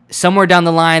somewhere down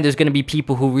the line, there's going to be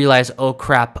people who realize, oh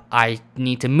crap, I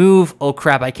need to move. Oh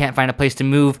crap, I can't find a place to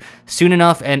move soon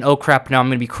enough. And oh crap, now I'm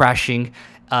going to be crashing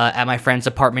at my friend's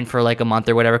apartment for like a month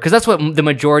or whatever. Because that's what the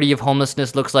majority of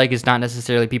homelessness looks like, is not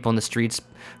necessarily people in the streets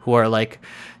who are like,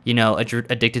 you know,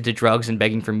 addicted to drugs and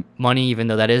begging for money, even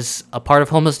though that is a part of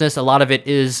homelessness. A lot of it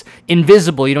is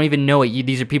invisible. You don't even know it.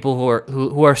 These are people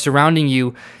who are surrounding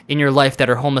you in your life that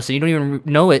are homeless, and you don't even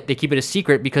know it. They keep it a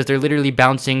secret because they're literally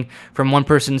bouncing from one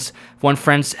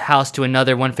friend's house to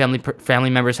another, one family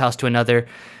member's house to another,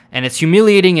 and it's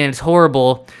humiliating and it's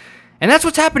horrible. And that's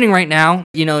what's happening right now.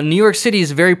 You know, New York City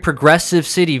is a very progressive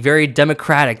city, very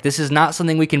democratic. This is not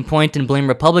something we can point and blame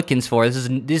Republicans for.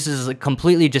 This is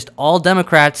completely just all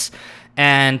Democrats.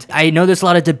 And I know there's a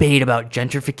lot of debate about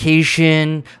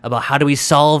gentrification, about how do we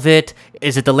solve it.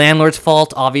 Is it the landlord's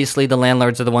fault? Obviously, the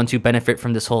landlords are the ones who benefit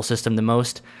from this whole system the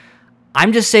most.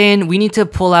 I'm just saying we need to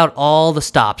pull out all the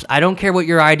stops. I don't care what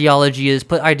your ideology is.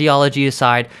 Put ideology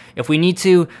aside. If we need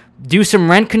to do some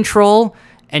rent control,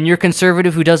 and you're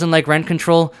conservative who doesn't like rent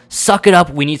control, suck it up,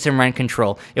 we need some rent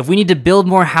control. If we need to build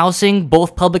more housing,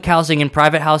 both public housing and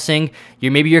private housing,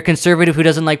 maybe you're a conservative who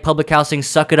doesn't like public housing,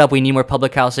 suck it up, we need more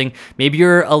public housing. Maybe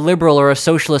you're a liberal or a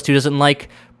socialist who doesn't like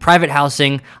private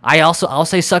housing, I'll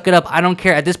say suck it up, I don't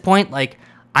care. At this point, like,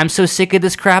 I'm so sick of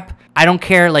this crap, I don't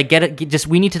care, like,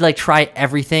 we need to, like, try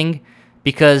everything,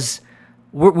 because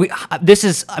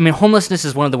homelessness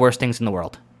is one of the worst things in the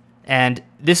world. And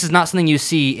this is not something you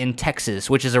see in Texas,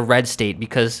 which is a red state,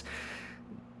 because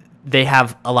they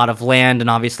have a lot of land and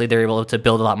obviously they're able to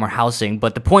build a lot more housing.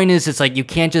 But the point is, it's like you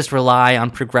can't just rely on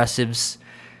progressives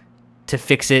to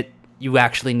fix it. You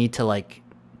actually need to, like,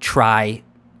 try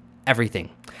everything.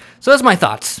 So that's my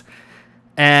thoughts.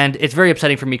 And it's very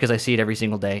upsetting for me because I see it every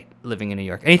single day living in New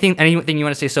York. Anything you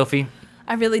want to say, Sophie?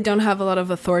 I really don't have a lot of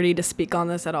authority to speak on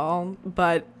this at all,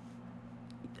 but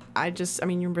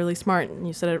you're really smart and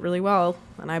you said it really well,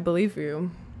 and I believe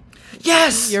you.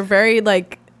 Yes! You're very,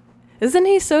 like, isn't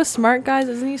he so smart, guys?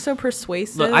 Isn't he so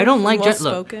persuasive? Look, I don't like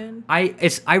well-spoken?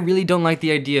 I really don't like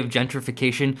the idea of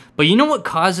gentrification, but you know what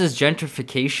causes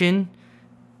gentrification?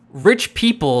 Rich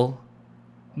people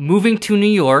moving to New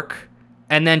York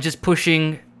and then just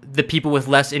pushing the people with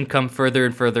less income further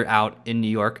and further out in New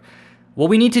York. What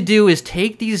we need to do is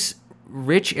take these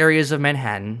rich areas of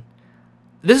Manhattan.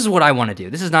 This is what I want to do.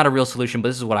 This is not a real solution, but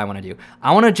this is what I want to do.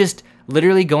 I want to just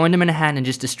literally go into Manhattan and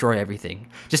just destroy everything.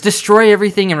 Just destroy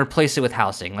everything and replace it with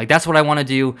housing. Like, that's what I want to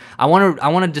do. I want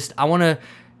to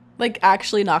like,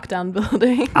 actually knock down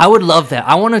buildings. I would love that.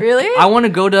 Really? I want to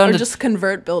go down or to just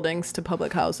convert buildings to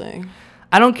public housing.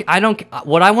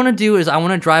 What I want to do is I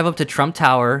want to drive up to Trump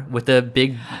Tower with a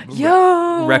big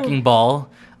wrecking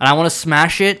ball, and I want to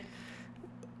smash it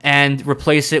and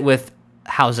replace it with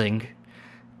housing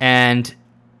and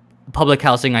public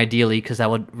housing, ideally, because that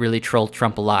would really troll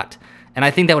Trump a lot. And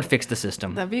I think that would fix the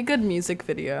system. That'd be a good music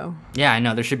video. Yeah, I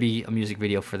know. There should be a music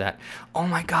video for that. Oh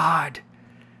my God.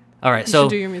 All right, You so should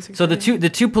do your music video. the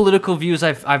two political views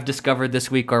I've discovered this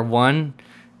week are: one,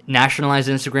 nationalize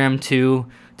Instagram; two,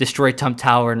 destroy Trump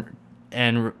Tower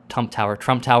and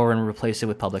replace it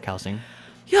with public housing.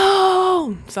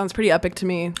 Yo, sounds pretty epic to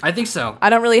me. I think so. I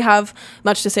don't really have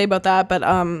much to say about that, but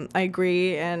I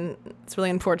agree, and it's really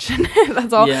unfortunate.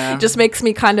 That's all. Yeah. It just makes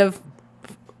me kind of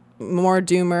more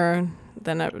doomer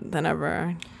than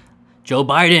ever. Joe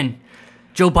Biden,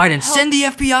 send the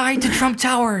FBI to Trump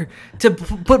Tower to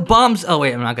put bombs. Oh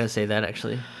wait, I'm not gonna say that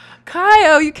actually.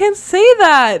 Kyle, you can't say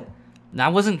that. I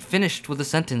wasn't finished with the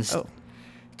sentence. Oh.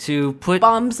 To put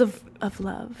Bombs of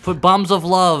love. Put bombs of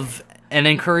love and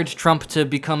encourage Trump to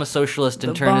become a socialist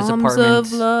and turn his apartment.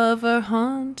 Bombs of love are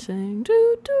haunting.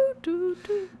 Do, do, do,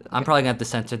 do. I'm probably gonna have to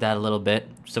censor that a little bit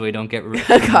so we don't get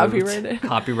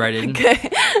copyrighted. Okay.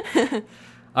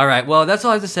 All right. Well, that's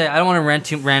all I have to say. I don't want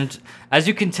to rant. As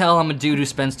you can tell, I'm a dude who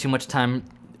spends too much time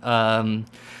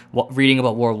reading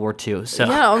about World War II. So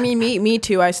yeah, I mean, me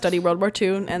too. I study World War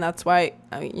II, and that's why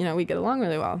we get along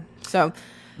really well. So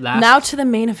now to the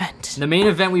main event. The main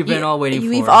event we've been all waiting for.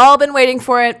 We've all been waiting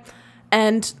for it,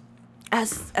 and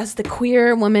as the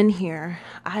queer woman here,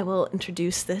 I will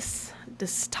introduce this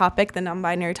topic, the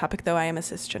non-binary topic, though I am a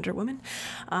cisgender woman.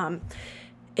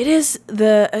 It is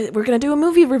we're gonna do a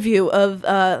movie review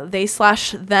of They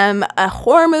 / Them, a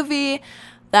horror movie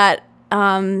that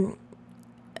I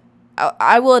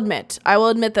will admit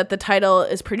that the title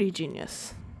is pretty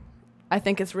genius. I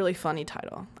think it's a really funny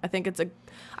title. I think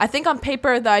on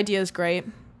paper the idea is great.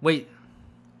 Wait,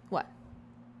 What?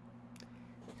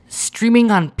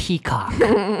 streaming on Peacock.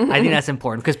 I think that's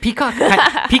important because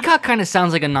Peacock kind of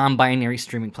sounds like a non-binary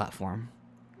streaming platform.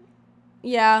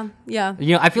 Yeah. You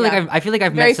know, I feel like I've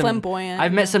Very met some flamboyant,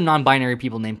 I've met yeah. some non-binary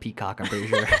people named Peacock. I'm pretty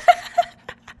sure.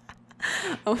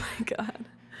 Oh my god.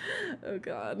 Oh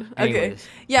god. Okay. Anyways.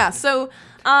 Yeah, so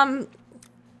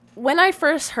when I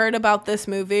first heard about this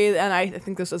movie, and I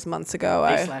think this was months ago,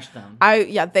 They/them.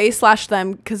 they /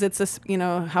 them, because it's this, you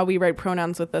know, how we write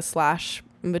pronouns with a slash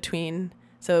in between.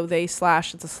 So they / it's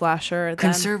a slasher. Them.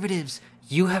 Conservatives,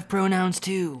 you have pronouns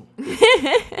too.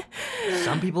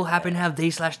 Some people happen to have they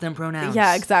 / them pronouns.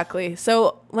 Yeah, exactly.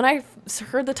 So when I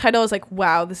heard the title, I was like,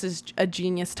 wow, this is a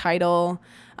genius title.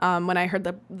 When I heard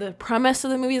the premise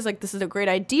of the movie, I was like, this is a great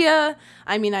idea.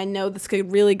 I mean, I know this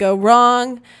could really go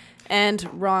wrong, and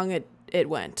wrong it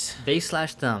went. They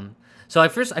 / them. So I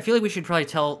feel like we should probably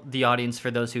tell the audience, for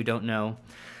those who don't know,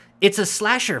 it's a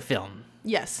slasher film.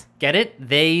 Yes. Get it?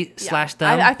 They Yeah. /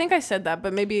 them. I think I said that,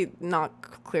 but maybe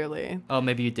not clearly. Oh,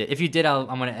 maybe you did. If you did, I'm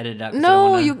gonna edit it out. 'Cause I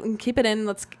No, wanna- you can keep it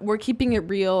in. We're keeping it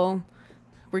real.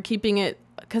 We're keeping it,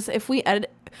 because if we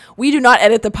edit, we do not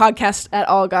edit the podcast at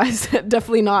all, guys.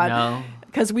 Definitely not. No.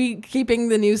 Because we keeping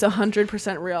the news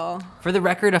 100% real. For the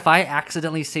record, if I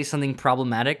accidentally say something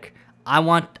problematic, I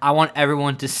want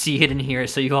everyone to see it and hear it,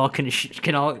 so you all can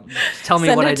all tell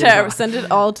me what I did wrong. Send it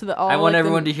all to the all. I want like,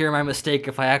 everyone to hear my mistake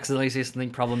if I accidentally say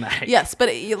something problematic. Yes, but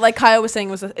like Kyle was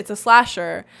saying, it's a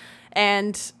slasher,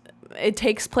 and it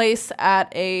takes place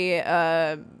at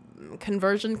a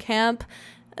conversion camp.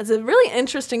 It's a really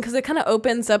interesting, because it kind of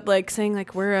opens up like saying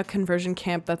like, we're a conversion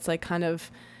camp that's like kind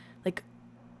of like,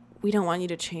 we don't want you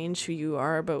to change who you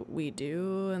are, but we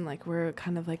do, and like we're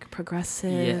kind of like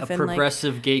progressive. Yeah, a and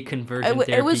progressive like, gay conversion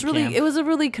therapy it was really camp. it was a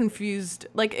really confused,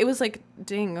 like it was like,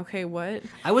 dang, okay, what?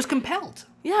 I was compelled.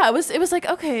 Yeah, it was like,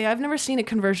 okay, I've never seen a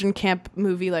conversion camp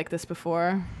movie like this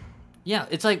before. Yeah,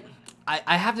 it's like,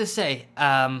 I have to say,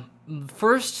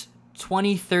 first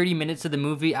 20, 30 minutes of the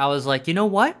movie, I was like, you know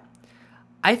what?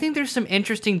 I think there's some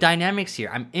interesting dynamics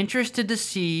here. I'm interested to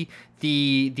see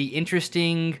the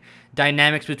interesting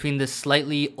dynamics between the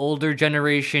slightly older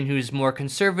generation who's more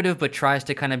conservative but tries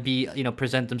to kind of be, you know,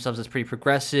 present themselves as pretty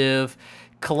progressive,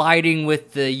 colliding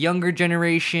with the younger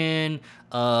generation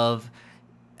of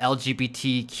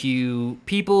LGBTQ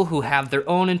people who have their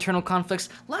own internal conflicts.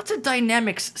 Lots of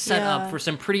dynamics set Yeah. up for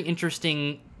some pretty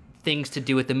interesting things to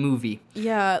do with the movie.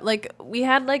 Yeah, like we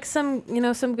had like some, you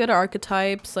know, some good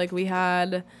archetypes. Like we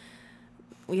had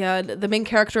the main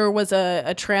character was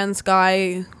a trans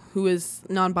guy who is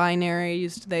non-binary,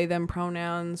 used they them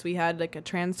pronouns. We had like a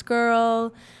trans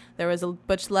girl. There was a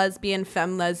butch lesbian,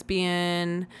 femme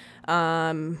lesbian.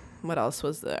 What else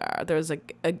was there? There was a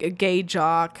gay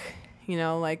jock. You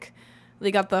know, like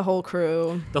they got the whole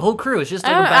crew. The whole crew is just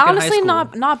like we're back Honestly, in high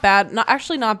school. not bad.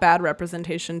 Not bad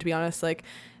representation, to be honest. Like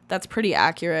that's pretty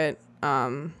accurate.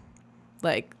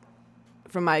 Like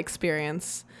from my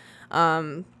experience.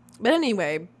 But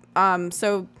anyway,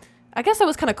 so I guess that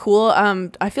was kind of cool.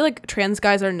 I feel like trans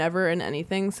guys are never in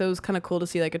anything, so it was kind of cool to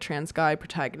see like a trans guy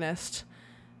protagonist.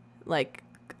 Like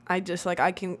I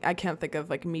can't think of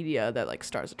like media that like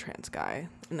stars a trans guy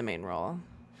in the main role.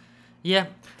 Yeah,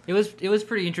 it was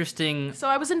pretty interesting. So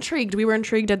I was intrigued. We were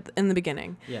intrigued in the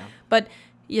beginning. Yeah. But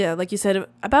yeah, like you said,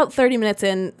 about 30 minutes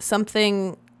in,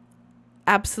 something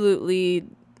absolutely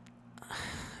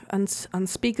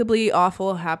unspeakably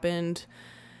awful happened.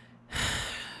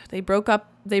 They broke out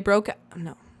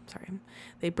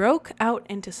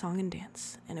into song and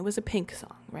dance, and it was a Pink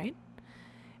song, right?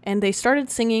 And they started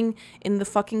singing in the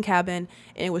fucking cabin,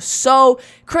 and it was so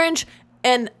cringe,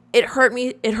 and it hurt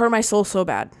my soul so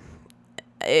bad.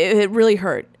 It really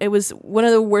hurt. It was one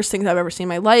of the worst things I've ever seen in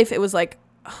my life. It was like,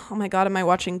 oh my God, am I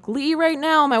watching Glee right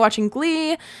now? Am I watching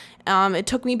Glee? It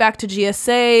took me back to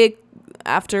GSA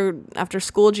after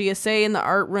school GSA in the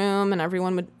art room, and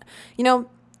everyone would, you know,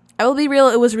 I will be real,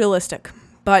 it was realistic,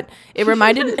 but it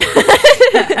reminded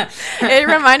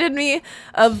me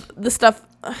of the stuff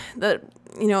that,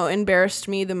 you know, embarrassed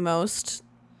me the most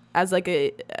as like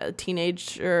a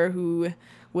teenager who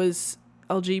was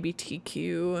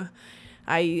LGBTQ.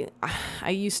 I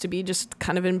used to be just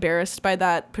kind of embarrassed by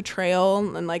that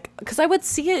portrayal, and like, because I would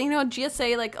see it,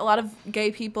 GSA, like a lot of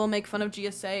gay people make fun of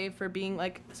GSA for being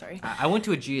like, sorry. I went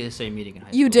to a GSA meeting in high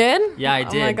school. You did? Yeah, I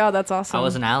did. Oh my God, that's awesome. I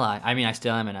was an ally. I mean, I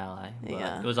still am an ally. But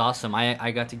Yeah. It was awesome.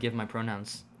 I got to give my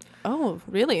pronouns. Oh,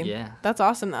 really? Yeah. That's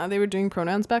awesome. They were doing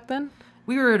pronouns back then?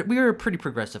 We were a pretty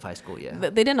progressive high school, yeah.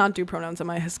 They did not do pronouns in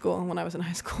my high school when I was in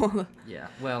high school. Yeah.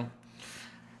 Well,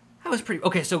 I was pretty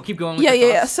okay. So keep going. With Yeah, your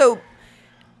yeah, yeah. thoughts. So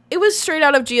it was straight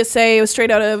out of GSA. It was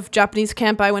straight out of Japanese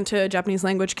camp. I went to Japanese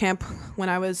language camp when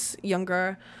I was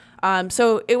younger.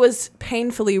 So it was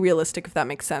painfully realistic, if that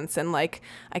makes sense. And like,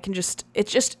 it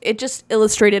just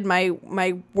illustrated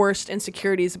my worst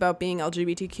insecurities about being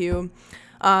LGBTQ.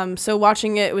 So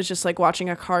watching it was just like watching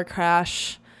a car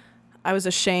crash. I was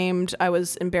ashamed. I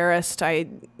was embarrassed. I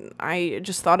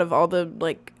just thought of all the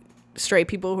like straight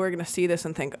people who are gonna see this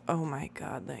and think, oh my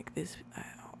God, like this,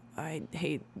 I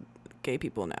hate gay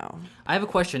people now. I have a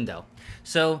question though.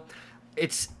 So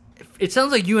it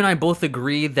sounds like you and I both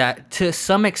agree that to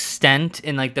some extent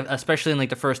in like especially in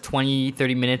like the first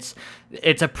 20-30 minutes,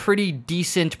 it's a pretty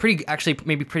decent, actually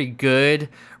maybe pretty good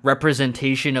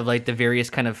representation of like the various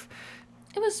kind of.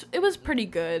 It was pretty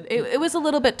good. It was a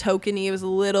little bit tokeny. It was a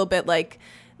little bit like,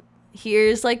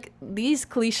 here's like these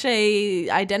cliche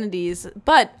identities,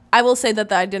 but I will say that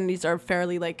the identities are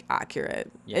fairly like accurate.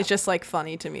 Yeah. It's just like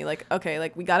funny to me. Like, okay,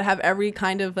 like we got to have every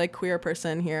kind of like queer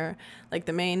person here, like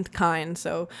the main kind.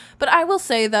 So, but I will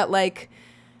say that like,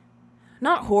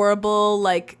 not horrible.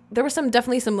 Like there were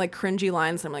definitely some like cringy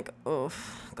lines. I'm like, oh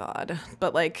God.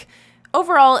 But like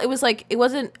overall, it was like, it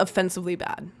wasn't offensively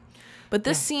bad. But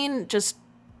this scene just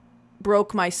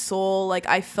broke my soul. Like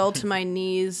I fell to my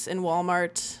knees in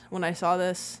Walmart when I saw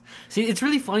this. See, it's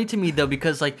really funny to me though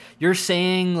because like you're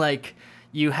saying like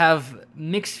you have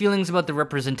mixed feelings about the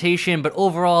representation, but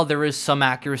overall there is some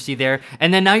accuracy there.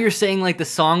 And then now you're saying like the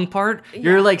song part,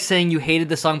 you're like saying you hated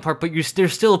the song part, but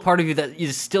there's still a part of you that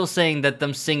is still saying that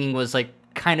them singing was like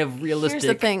kind of realistic.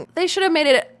 Here's the thing. They should have made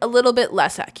it a little bit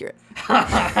less accurate.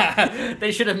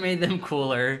 They should have made them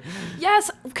cooler. Yes.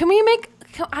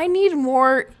 I need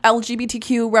more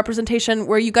LGBTQ representation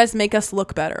where you guys make us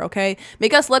look better, okay?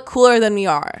 Make us look cooler than we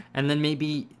are. And then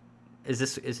maybe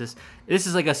this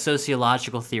is like a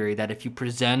sociological theory that if you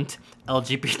present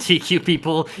LGBTQ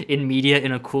people in media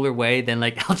in a cooler way, then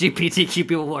like LGBTQ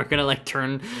people are gonna like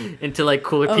turn into like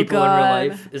cooler people in real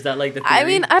life. Is that like the theory? I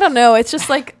mean, I don't know. It's just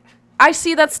like I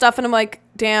see that stuff and I'm like,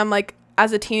 damn, like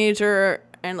as a teenager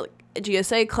and like a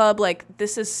GSA club, like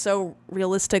this is so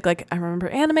realistic. Like I remember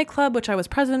Anime Club, which I was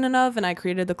president of, and I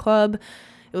created the club.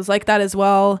 It was like that as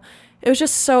well. It was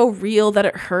just so real that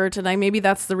it hurt, and maybe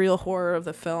that's the real horror of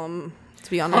the film,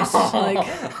 to be honest.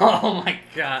 Like, oh my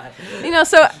God.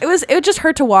 So it just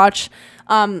hurt to watch.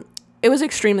 It was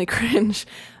extremely cringe.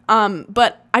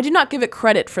 But I do not give it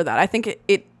credit for that. I think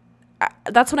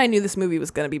that's when I knew this movie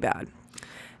was going to be bad,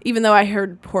 even though I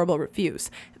heard horrible reviews.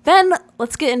 Then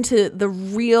let's get into the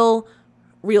real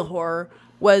horror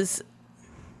was,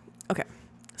 okay.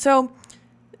 So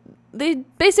they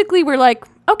basically were like,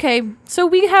 okay, so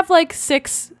we have like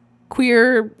 6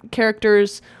 queer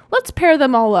characters. Let's pair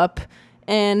them all up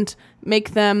and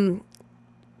make them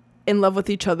in love with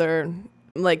each other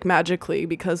like magically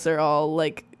because they're all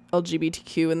like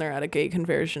LGBTQ and they're at a gay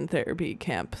conversion therapy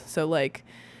camp.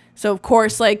 So of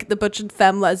course, like the butch and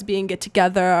femme lesbian get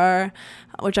together,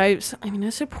 which I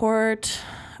support,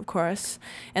 of course.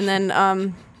 And then,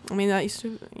 that used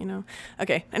to,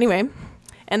 okay. Anyway,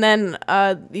 and then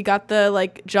you got the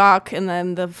like jock, and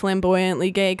then the flamboyantly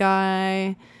gay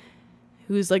guy,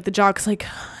 who's like the jock's like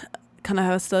kind of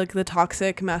has like the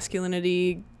toxic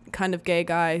masculinity kind of gay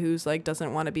guy who's like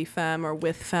doesn't want to be femme or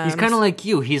with femmes. He's kind of like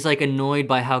you. He's like annoyed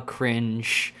by how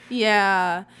cringe.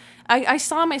 Yeah. I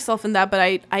saw myself in that, but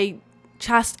I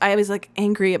was like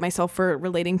angry at myself for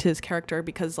relating to his character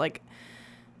because like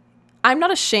I'm not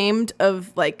ashamed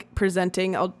of like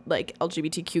presenting like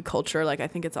LGBTQ culture. Like I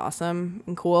think it's awesome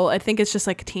and cool. I think it's just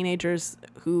like teenagers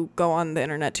who go on the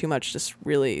internet too much just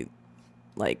really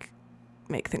like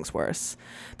make things worse.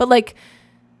 But like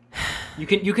you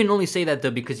can only say that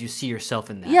though because you see yourself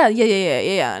in that.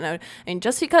 Yeah. No, and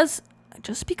just because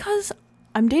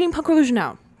I'm dating Punk Revolution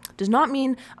now does not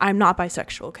mean I'm not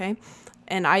bisexual, okay?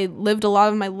 And I lived a lot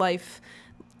of my life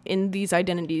in these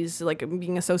identities, like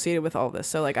being associated with all this.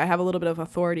 So like I have a little bit of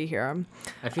authority here.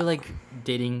 I feel like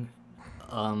dating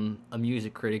a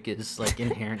music critic is like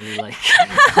inherently like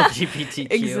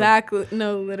LGBTQ. Exactly.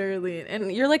 No, literally.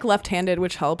 And you're like left-handed,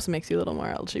 which helps, makes you a little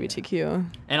more LGBTQ. Yeah.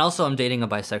 And also I'm dating a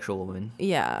bisexual woman.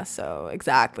 Yeah, so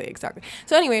exactly.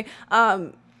 So anyway,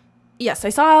 yes, I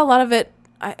saw a lot of it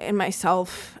and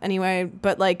myself anyway,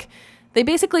 but like they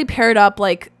basically paired up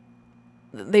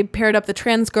the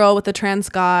trans girl with the trans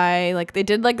guy. Like they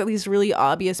did like these really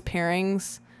obvious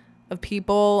pairings of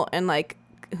people and like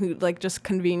who like just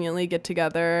conveniently get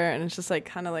together, and it's just like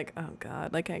kind of like, oh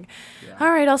god, like all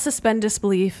right, I'll suspend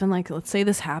disbelief and like let's say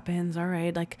this happens, all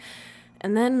right, like,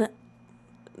 and then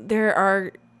there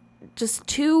are just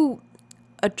two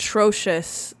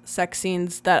atrocious sex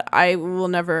scenes that I will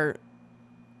never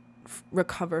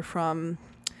recover from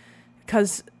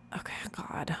because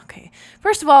okay,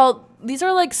 first of all, these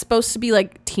are like supposed to be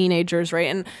like teenagers, right?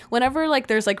 And whenever like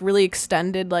there's like really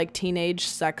extended like teenage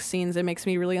sex scenes, it makes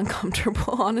me really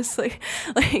uncomfortable, honestly.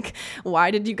 Like,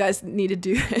 why did you guys need to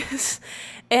do this?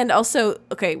 And also,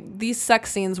 okay, these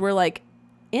sex scenes were like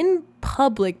in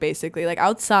public, basically, like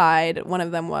outside. One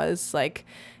of them was like,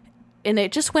 and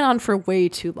it just went on for way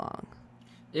too long.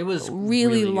 It was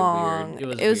really long.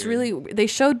 Weird. It was really, they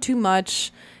showed too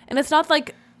much. And it's not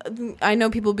like, I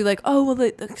know people be like, oh, well,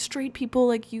 the straight people,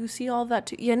 like, you see all that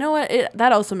too. You know what?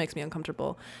 That also makes me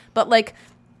uncomfortable. But, like,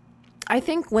 I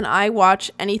think when I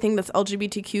watch anything that's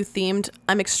LGBTQ themed,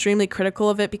 I'm extremely critical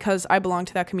of it because I belong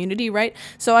to that community, right?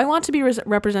 So I want to be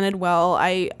represented well.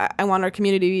 I want our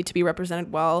community to be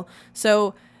represented well.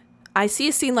 So I see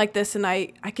a scene like this and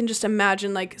I can just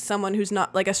imagine, like, someone who's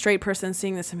not, like, a straight person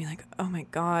seeing this and be like, oh, my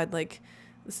God, like,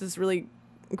 this is really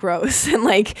gross and,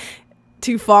 like,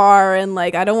 too far, and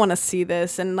like I don't want to see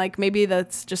this, and like maybe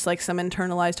that's just like some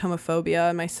internalized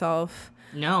homophobia in myself.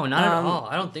 No, not at all.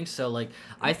 I don't think so. Like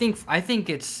I think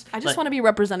it's I just want to be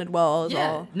represented well as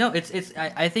all. No,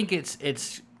 I think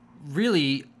it's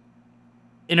really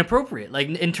inappropriate, like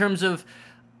in terms of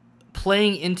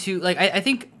playing into, like I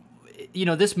think, you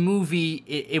know, this movie,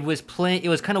 it was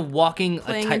kind of walking a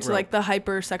tightrope into like the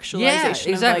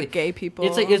hypersexualization of like gay people.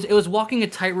 It's like it was walking a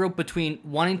tightrope between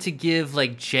wanting to give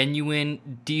like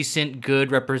genuine, decent,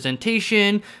 good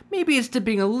representation. Maybe it's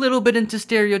dipping a little bit into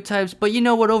stereotypes, but you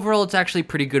know what? Overall, it's actually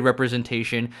pretty good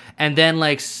representation. And then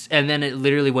it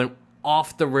literally went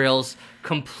off the rails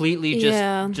completely,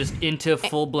 just into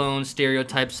full-blown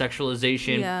stereotype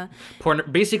sexualization.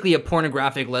 Basically a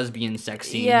pornographic lesbian sex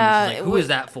scene. Like, who is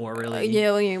that for,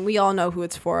 really? We all know who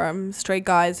it's for. Straight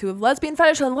guys who have lesbian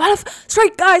fetish, and a lot of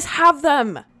straight guys have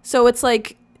them. So it's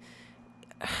like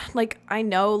I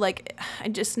know, like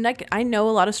I know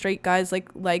a lot of straight guys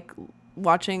like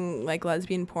watching like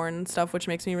lesbian porn and stuff, which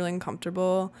makes me really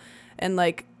uncomfortable and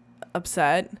like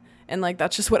upset. And, like,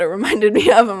 that's just what it reminded me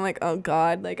of. I'm like, oh,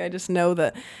 God. Like, I just know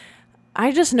that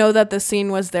the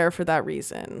scene was there for that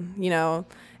reason, you know?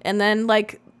 And then,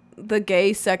 like, the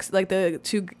gay sex, like, the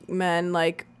two men,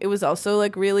 like, it was also,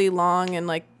 like, really long and,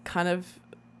 like, kind of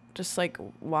just, like,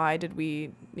 why did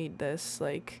we need this?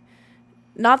 Like,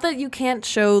 not that you can't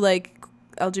show, like,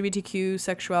 LGBTQ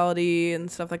sexuality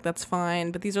and stuff, like, that's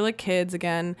fine. But these are, like, kids,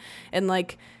 again. And,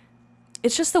 like,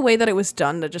 it's just the way that it was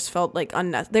done that just felt like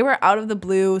they were out of the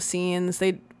blue scenes.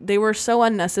 They were so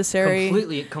unnecessary.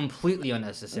 Completely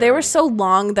unnecessary. They were so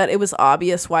long that it was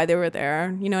obvious why they were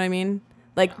there. You know what I mean?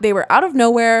 Like they were out of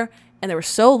nowhere and they were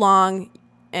so long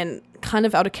and kind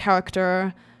of out of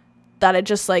character that it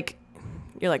just like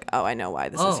you're like, oh, I know why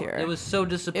this is here. It was so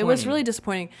disappointing. It was really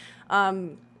disappointing.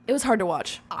 It was hard to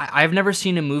watch. I've never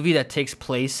seen a movie that takes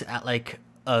place at like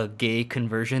a gay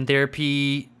conversion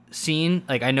therapy scene.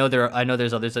 Like I know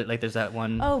there's others, like there's that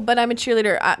one. Oh, but I'm a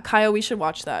cheerleader. Kyle, we should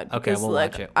watch that. Okay, we'll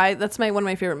watch it. That's one of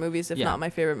my favorite movies, if not my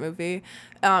favorite movie.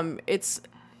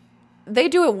 They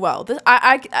do it well.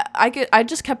 I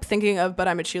just kept thinking of But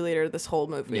I'm a Cheerleader this whole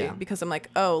movie because I'm like,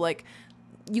 oh, like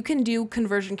you can do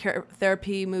conversion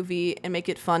therapy movie and make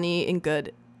it funny and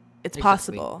good. It's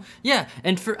possible. Yeah,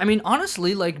 and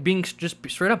honestly, like being just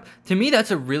straight up, to me that's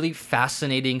a really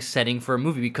fascinating setting for a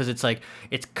movie because it's like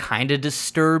it's kind of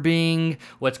disturbing.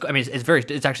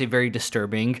 It's actually very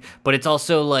disturbing, but it's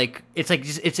also like it's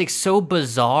like so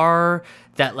bizarre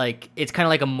that like it's kind of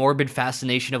like a morbid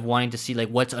fascination of wanting to see like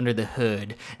what's under the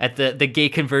hood at the gay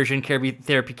conversion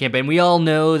therapy campaign. We all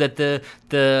know that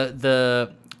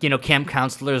the you know, camp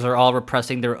counselors are all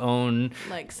repressing their own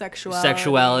like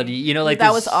sexuality. You know, like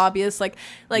that was obvious. Like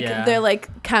they're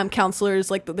like camp counselors.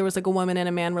 Like there was like a woman and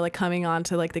a man were like coming on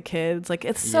to like the kids. Like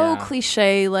it's so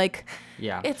cliche. Like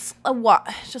it's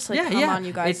just like come on,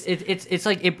 you guys. It's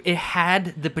like it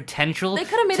had the potential. They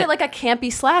could have made it like a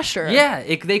campy slasher. Yeah,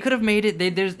 they could have made it.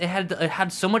 It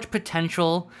had so much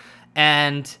potential,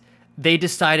 and they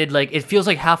decided, like, it feels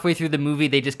like halfway through the movie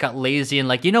they just got lazy and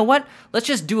like, you know what, let's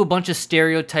just do a bunch of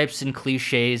stereotypes and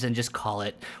cliches and just call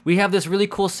it. We have this really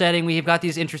cool setting, we've got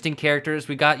these interesting characters,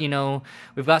 we've got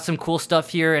some cool stuff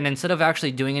here, and instead of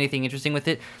actually doing anything interesting with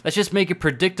it, let's just make it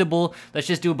predictable, let's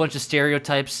just do a bunch of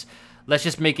stereotypes, let's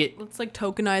just make it... Let's like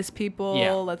tokenize people.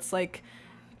 Yeah. Let's like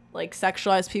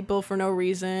sexualize people for no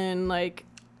reason. Like,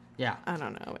 Yeah. I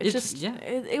don't know. Yeah.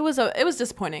 It was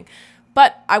disappointing,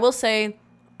 but I will say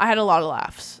I had a lot of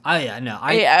laughs. Oh, yeah, no.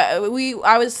 I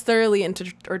was thoroughly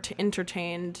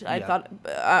entertained. I Yeah. thought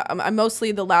I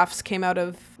mostly the laughs came out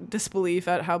of disbelief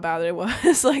at how bad it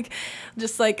was. Like,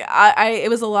 just like it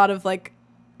was a lot of like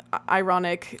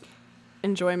ironic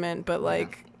enjoyment, but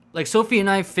like. Like, Sophie and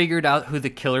I figured out who the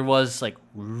killer was, like,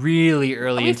 really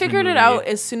early We into the figured it movie. out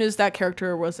as soon as that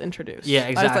character was introduced. Yeah, I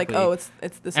was like, exactly. oh, it's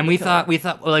this. And is we the killer.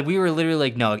 thought, like, we were literally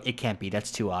like, no, it can't be. That's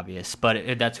too obvious.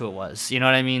 But that's who it was. You know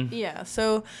what I mean? Yeah.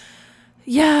 So,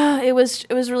 yeah, it was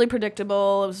really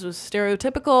predictable. It was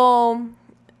stereotypical.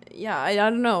 Yeah, I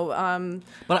don't know.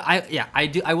 But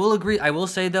I will agree. I will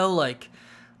say though, like,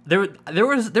 there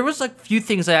was like few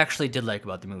things I actually did like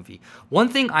about the movie. One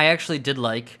thing I actually did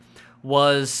like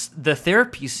was the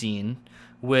therapy scene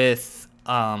with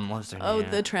what was their name? Oh,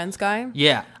 the trans guy.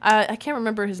 Yeah. I can't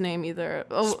remember his name either.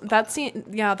 Oh, that scene.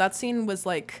 Yeah, that scene was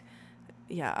like,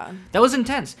 yeah. That was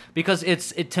intense because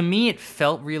to me it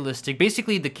felt realistic.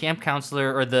 Basically, the camp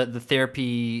counselor or the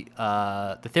therapist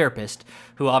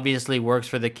who obviously works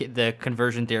for the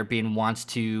conversion therapy and wants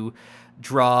to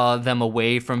draw them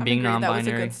away from being agree, non-binary.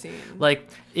 that was a good scene. Like,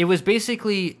 it was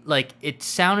basically like, it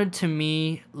sounded to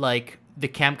me like the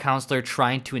camp counselor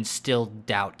trying to instill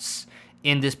doubts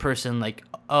in this person, like,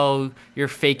 oh, you're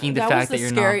faking the fact that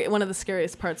you're not. One of the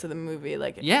scariest parts of the movie.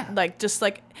 Like, Yeah. like just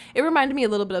like it reminded me a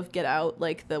little bit of Get Out,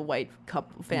 like the white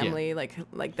couple family, like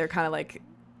they're kind of like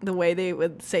the way they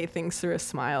would say things through a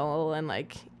smile and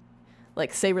like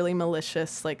say really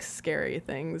malicious, like scary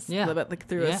things. Yeah. But like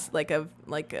through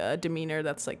Yeah. a demeanor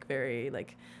that's like very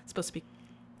like supposed to be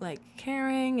like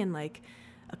caring and like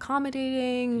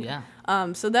accommodating. Yeah.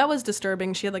 So that was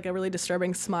disturbing. She had like a really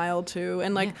disturbing smile too,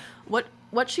 and like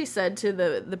what she said to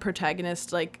the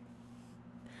protagonist, like,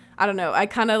 I don't know. I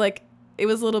kind of like it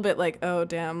was a little bit like, oh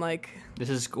damn, like This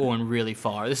is going really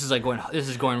far. This is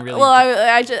going really. well,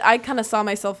 I kind of saw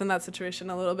myself in that situation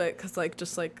a little bit because like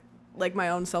just like my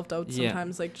own self doubt Yeah.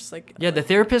 sometimes, like just like Yeah, the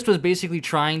therapist was basically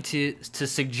trying to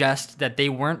suggest that they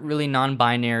weren't really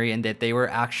non-binary and that they were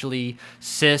actually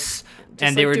cis, just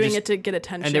and they like were doing just it to get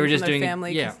attention and they were from just their doing it-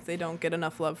 family yeah. because they don't get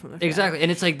enough love from their family. exactly. And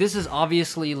it's like, this is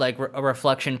obviously like a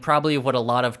reflection probably of what a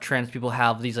lot of trans people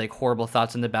have, these like horrible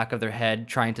thoughts in the back of their head,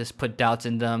 trying to put doubts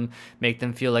in them, make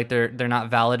them feel like they're not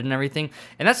valid and everything.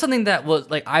 And that's something that was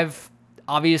like, I've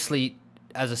obviously,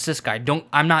 as a cis guy,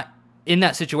 I'm not in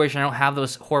that situation. I don't have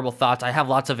those horrible thoughts. I have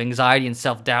lots of anxiety and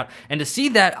self-doubt. And to see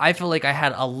that, I feel like I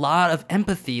had a lot of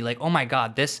empathy. Like, oh my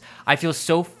God, I feel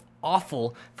so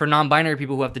awful for non-binary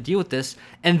people who have to deal with this.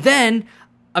 And then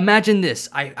imagine this.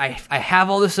 I have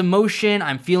all this emotion.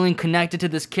 I'm feeling connected to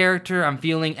this character. I'm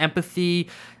feeling empathy.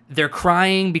 They're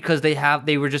crying because they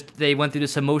went through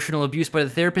this emotional abuse by the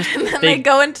therapist. And then they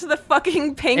go into the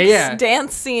fucking Pink's Yeah.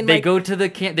 dance scene. They like, go to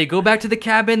they go back to the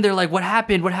cabin. They're like, what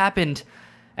happened? What happened?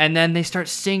 And then they start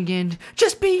singing,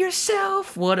 just be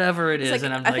yourself, whatever it is. like,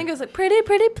 And I'm I like, think it was like pretty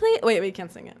please. Wait, we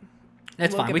can't sing it.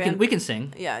 that's Woke fine. Up Band. We can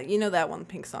sing. Yeah, you know that one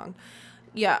Pink song.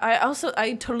 Yeah,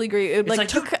 I totally agree. It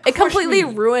like, you it completely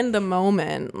crushed me. ruined the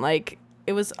moment. Like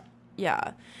it was,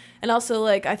 yeah, and also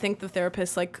like I think the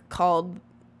therapist like called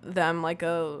them like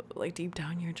deep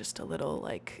down you're just a little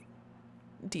like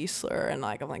D-slur, and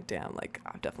like I'm like damn, like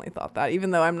I've definitely thought that,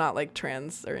 even though I'm not like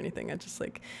trans or anything. I just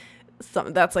like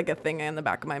that's like a thing in the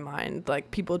back of my mind.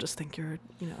 Like people just think you're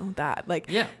that like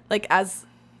Yeah. like as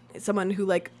someone who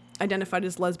like identified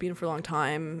as lesbian for a long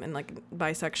time and like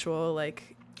bisexual,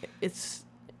 like it's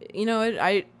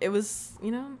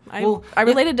I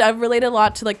related a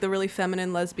lot to like the really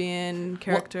feminine lesbian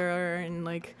character and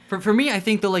like For me, I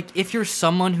think though, like, if you're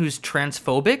someone who's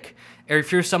transphobic, or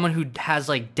if you're someone who has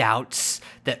like doubts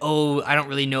that, oh, I don't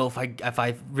really know if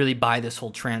I really buy this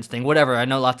whole trans thing, whatever. I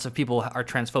know lots of people are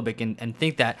transphobic and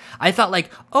think that. I thought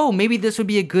like, oh, maybe this would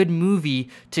be a good movie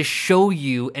to show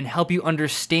you and help you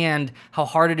understand how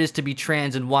hard it is to be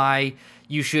trans and why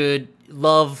you should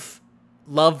love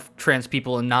trans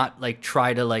people and not like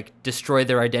try to like destroy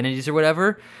their identities or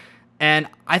whatever. And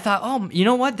I thought, oh, you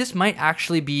know what? This might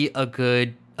actually be a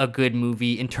good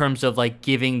movie in terms of like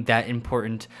giving that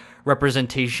important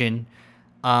representation.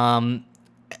 And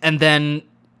then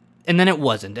it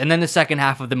wasn't. And then the second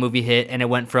half of the movie hit, and it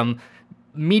went from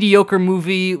mediocre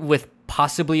movie with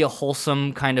possibly a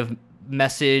wholesome kind of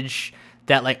message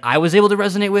that like I was able to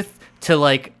resonate with to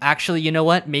like actually, you know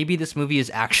what? Maybe this movie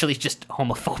is actually just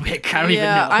homophobic. I don't even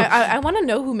know. I want to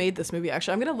know who made this movie.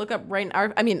 Actually, I'm gonna look up right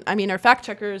now. I mean, our fact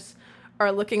checkers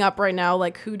are looking up right now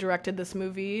like who directed this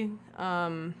movie.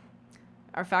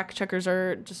 Our fact checkers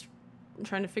are just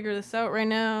trying to figure this out right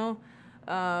now.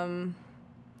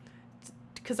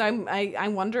 Because I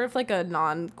wonder if like a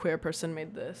non-queer person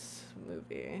made this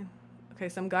movie. Okay,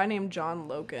 some guy named John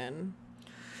Logan.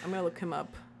 I'm gonna look him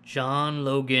up. John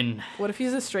Logan. What if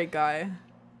he's a straight guy?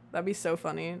 That'd be so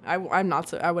funny. I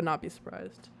would not be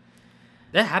surprised.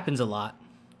 That happens a lot.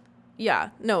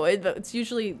 Yeah, no, it's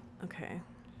usually okay.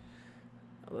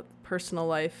 Personal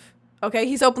life. Okay,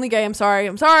 he's openly gay. I'm sorry.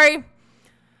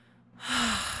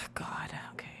 God.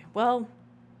 Okay. Well,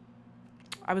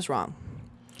 I was wrong.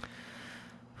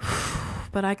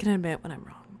 But I can admit when I'm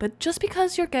wrong. But just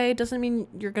because you're gay doesn't mean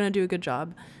you're going to do a good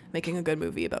job making a good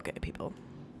movie about gay people.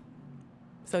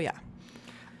 So, yeah.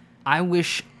 I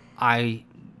wish I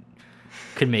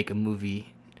could make a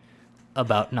movie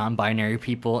about non-binary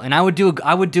people, and I would do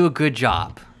a good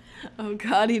job. Oh,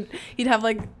 God. He'd have,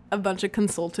 like, a bunch of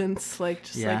consultants, like,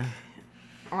 just, like,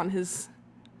 on his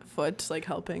foot, like,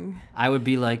 helping. I would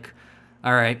be like,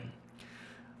 all right,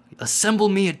 assemble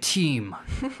me a team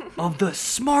of the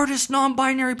smartest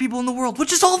non-binary people in the world,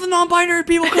 which is all the non-binary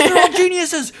people because they're all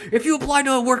geniuses. If you apply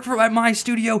to work at my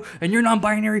studio and you're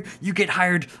non-binary, you get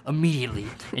hired immediately.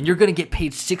 And you're going to get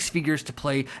paid 6 figures to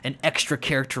play an extra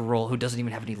character role who doesn't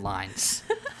even have any lines.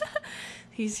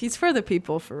 He's for the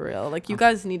people, for real. Like, you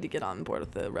guys need to get on board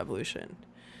with the revolution.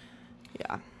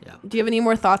 Yeah. Do you have any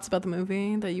more thoughts about the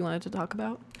movie that you wanted to talk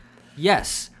about?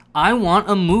 Yes. I want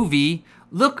a movie.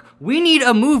 Look, we need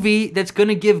a movie that's going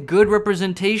to give good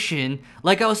representation.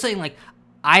 Like I was saying, like,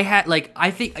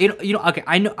 I think, okay,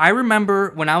 I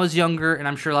remember when I was younger, and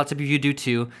I'm sure lots of you do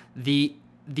too, the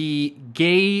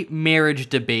gay marriage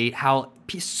debate, how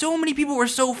so many people were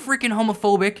so freaking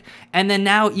homophobic, and then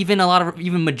now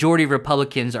even majority of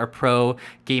Republicans are pro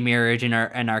gay marriage and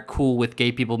are cool with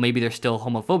gay people. Maybe they're still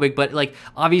homophobic, but like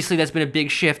obviously that's been a big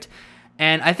shift.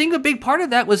 And I think a big part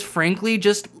of that was frankly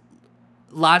just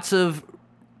lots of,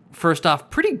 first off,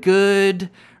 pretty good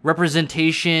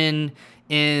representation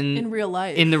in real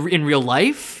life. In real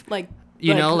life, like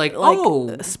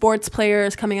sports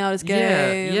players coming out as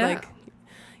gay, yeah. like,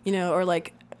 or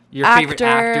like your actors favorite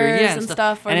actor, and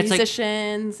stuff, or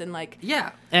musicians, and like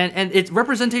and it's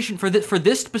representation for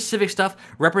this specific stuff.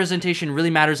 Representation really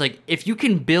matters. Like if you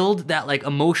can build that like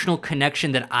emotional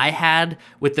connection that I had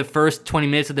with the first 20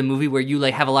 minutes of the movie, where you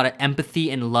like have a lot of empathy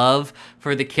and love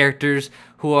for the characters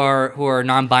who are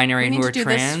non-binary and who are trans.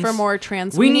 We need to do this for more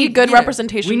trans. We need good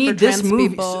representation. We need for this trans movie.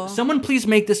 people. Someone please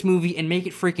make this movie and make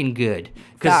it freaking good.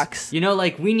 Facts.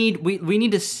 Like we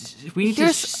need to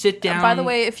sit down. By the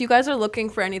way, if you guys are looking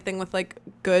for anything with like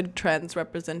good trans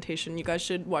representation, you guys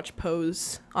should watch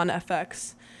Pose on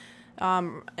FX.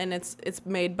 And it's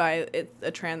made by a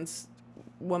trans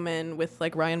woman with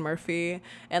like Ryan Murphy,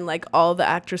 and like all the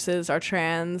actresses are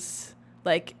trans.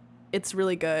 Like, it's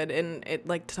really good, and it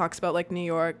like talks about like New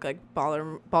York, like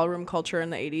ballroom culture in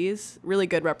the 80s. Really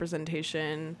good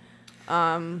representation.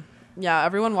 Yeah,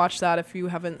 everyone watch that if you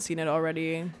haven't seen it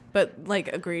already. But like,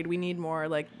 agreed, we need more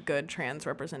like good trans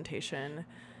representation,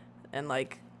 and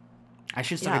like I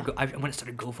should start. I want to start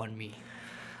a GoFundMe.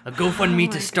 A GoFundMe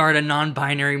to start a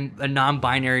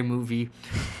non-binary movie.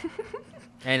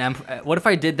 And what if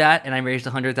I did that and I raised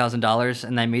 $100,000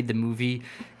 and I made the movie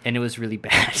and it was really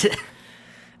bad?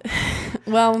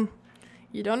 Well,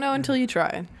 you don't know until you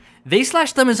try.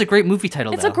 They/Them is a great movie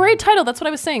title. It's a great title. That's what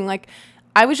I was saying. Like,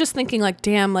 I was just thinking, like,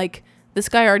 damn, like, this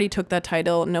guy already took that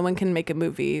title. No one can make a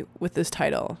movie with this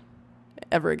title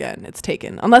ever again. It's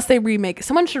taken. Unless they remake it.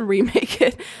 Someone should remake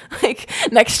it, like,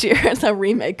 next year as a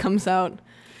remake comes out.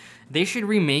 They should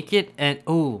remake it, and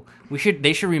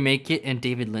they should remake it, and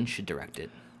David Lynch should direct it.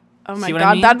 Oh my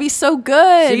God, that'd be so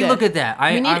good. See, look at that.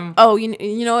 You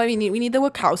know what we need? We need the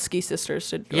Wachowski sisters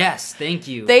to do it. Yes, thank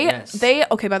you.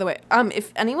 Okay, by the way,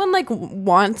 if anyone like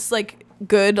wants like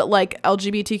good like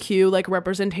LGBTQ like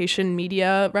representation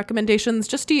media recommendations,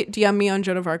 just DM me on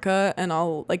Joan of Arca and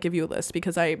I'll like give you a list,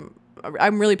 because I'm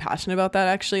really passionate about that,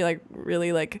 actually. Like,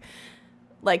 really, like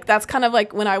that's kind of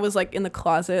like when I was like in the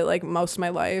closet like most of my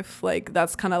life, like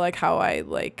that's kind of like how I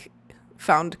like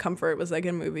found comfort, was like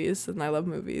in movies, and I love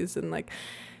movies. And like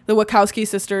the Wachowski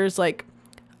sisters, like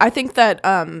I think that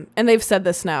and they've said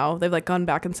this now, they've like gone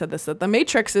back and said this, that The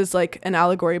Matrix is like an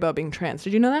allegory about being trans.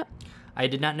 Did you know that? I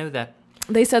did not know that.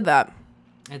 They said that.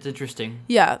 It's interesting.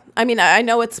 Yeah, I mean, I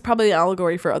know it's probably an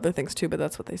allegory for other things too, but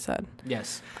that's what they said.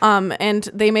 Yes. And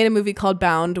they made a movie called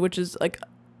Bound, which is like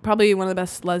probably one of the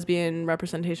best lesbian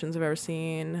representations I've ever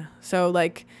seen. So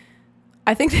like,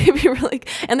 I think they'd be really,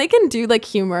 and they can do like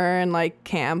humor and like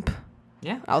camp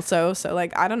Yeah. also. So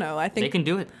like, I don't know. I think They can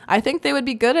do it. I think they would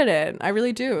be good at it. I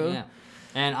really do. Yeah.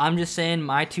 And I'm just saying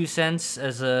my 2 cents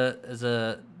as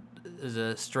a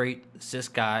straight cis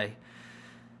guy.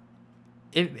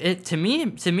 It to me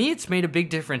it's made a big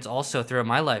difference also throughout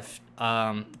my life.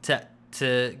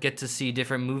 To get to see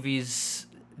different movies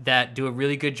that do a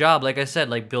really good job, like I said,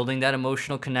 like building that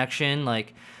emotional connection.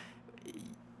 Like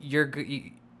you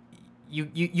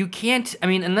can't, I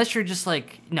mean, unless you're just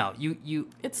like, no, you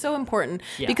It's so important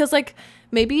Yeah. because like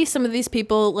maybe some of these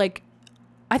people, like,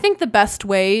 I think the best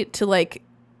way to like,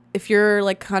 if you're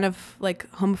like kind of like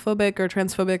homophobic or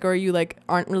transphobic or you like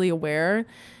aren't really aware,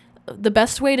 the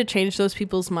best way to change those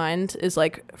people's mind is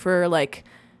like for like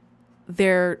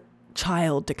their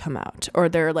child to come out or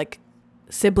their like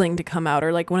sibling to come out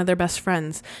or like one of their best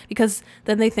friends, because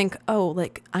then they think, oh,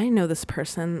 like I know this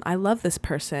person, I love this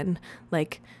person,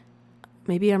 like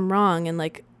maybe I'm wrong, and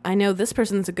like I know this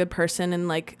person's a good person and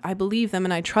like I believe them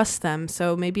and I trust them,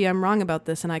 so maybe I'm wrong about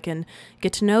this and I can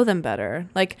get to know them better.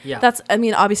 Like Yeah. that's, I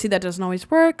mean, obviously that doesn't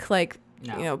always work, like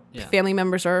No. you know, Yeah. family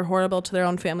members are horrible to their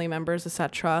own family members,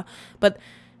 etc. But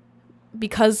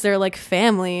because they're like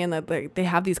family and that they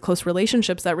have these close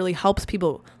relationships, that really helps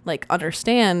people like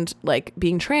understand like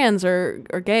being trans or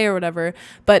gay or whatever.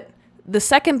 But the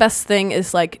second best thing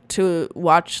is like to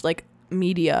watch like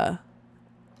media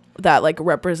that like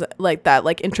represent like that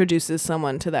like introduces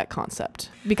someone to that concept,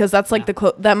 because that's like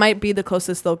Yeah. that might be the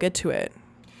closest they'll get to it.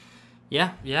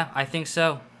 Yeah, I think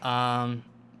so. I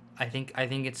think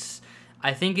it's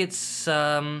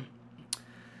I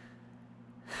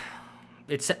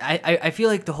feel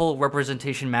like the whole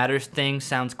representation matters thing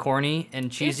sounds corny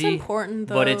and cheesy. It's important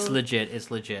though. But it's legit.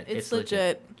 It's legit. It's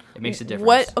legit. It makes a difference.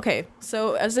 What? Okay,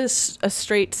 so as a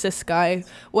straight cis guy,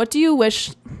 what do you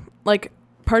wish, like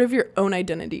part of your own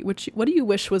identity, what do you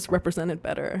wish was represented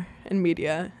better in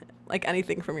media, like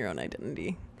anything from your own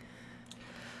identity?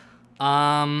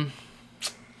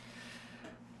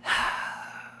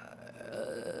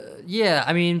 Yeah,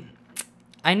 I mean,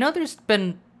 I know there's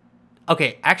been.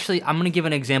 Okay, actually, I'm gonna give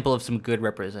an example of some good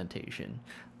representation.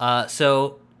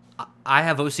 So I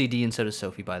have OCD and so does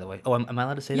Sophie, by the way. Oh, am I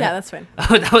allowed to say that? Yeah, that's fine.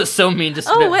 Oh, that was so mean. Just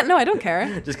Oh, what? No, I don't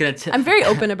care. Just gonna. I'm very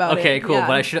open about it. Okay, cool. Yeah.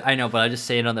 But I know, but I just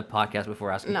say it on the podcast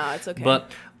before asking. No, it's okay.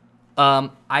 But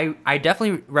I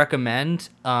definitely recommend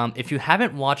if you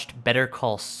haven't watched Better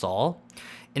Call Saul.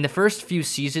 In the first few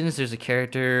seasons, there's a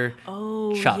character.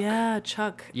 Oh, Chuck. yeah,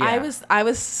 Chuck. Yeah. I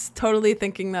was totally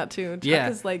thinking that too. Chuck Yeah.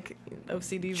 is like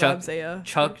OCD Chuck, vibes, yeah.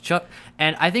 Chuck,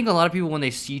 and I think a lot of people when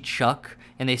they see Chuck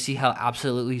and they see how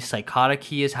absolutely psychotic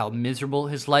he is, how miserable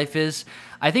his life is,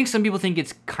 I think some people think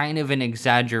it's kind of an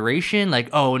exaggeration. Like,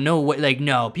 oh no, like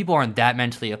no, people aren't that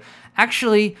mentally ill.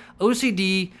 Actually,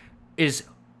 OCD is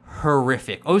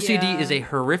horrific. OCD Yeah. is a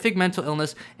horrific mental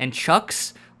illness, and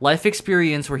Chuck's life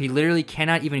experience where he literally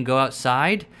cannot even go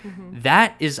outside,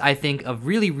 that is, I think, a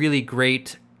really, really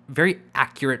great, very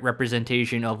accurate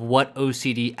representation of what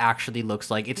OCD actually looks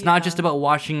like. It's not just Yeah. about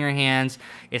washing your hands.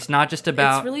 It's not just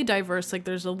about... It's really diverse. Like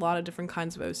there's a lot of different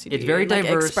kinds of OCD. It's very and, like,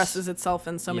 diverse. It expresses itself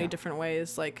in so many Yeah. different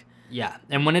ways. Like Yeah,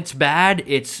 and when it's bad,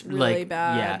 it's Really like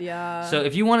bad, yeah. So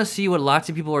if you want to see what lots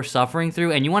of people are suffering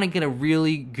through, and you want to get a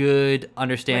really good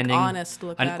understanding, honest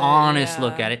look an at it, honest yeah.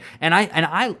 look at it, and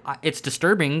I, it's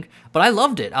disturbing, but I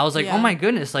loved it. I was like, Yeah. oh my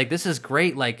goodness, like this is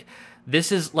great, like.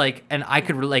 This is like, and I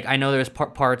could like, I know there's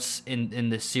parts in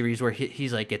this series where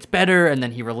he's like gets better and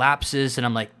then he relapses, and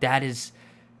I'm like, that is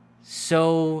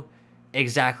so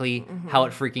exactly how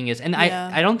it freaking is. And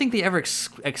Yeah. I don't think they ever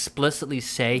explicitly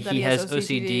say that he has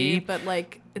OCD, but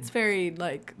like it's very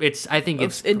like I think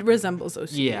it's it resembles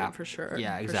OCD yeah for sure.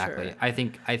 Yeah, for exactly. sure. I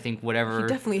think whatever. He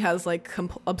definitely has like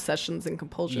obsessions and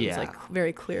compulsions, Yeah. like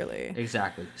very clearly.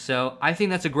 Exactly. So I think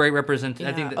that's a great representation.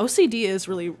 I think that, OCD is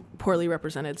really poorly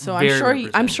represented. So Very I'm sure I'm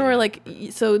represented, sure yeah. like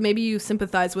so maybe you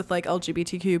sympathize with like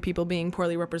LGBTQ people being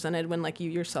poorly represented when like you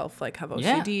yourself like have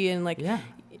OCD and like yeah.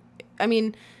 I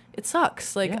mean, it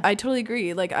sucks. Like Yeah. I totally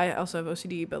agree. Like I also have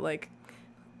OCD, but like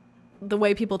the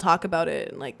way people talk about it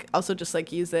and like also just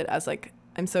like use it as like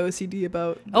I'm so OCD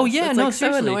about Oh, this. yeah, it's no, like so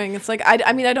seriously. annoying. It's like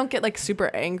I mean I don't get like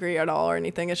super angry at all or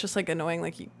anything. It's just like annoying.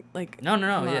 Like you like No,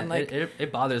 come yeah, on, like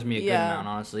it bothers me a good Yeah. amount,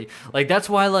 honestly. Like that's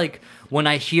why, like when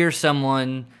I hear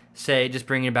someone say, just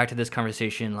bringing it back to this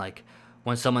conversation, like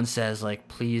when someone says, like,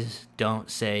 please don't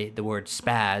say the word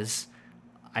spaz.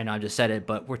 I know I just said it,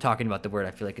 but we're talking about the word.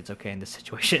 I feel like it's okay in this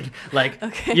situation. Like,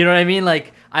 Okay. you know what I mean?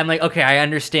 Like, I'm like, okay, I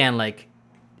understand. Like,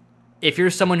 if you're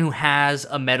someone who has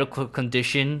a medical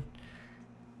condition,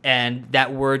 and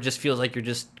that word just feels like you're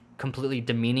just completely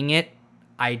demeaning it,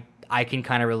 I can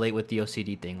kind of relate with the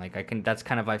OCD thing. Like that's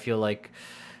kind of, I feel like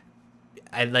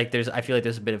there's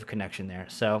a bit of a connection there.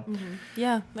 So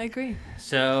Yeah, I agree.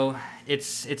 so it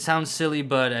sounds silly,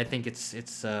 but I think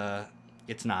it's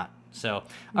not. So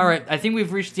all right, I think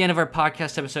we've reached the end of our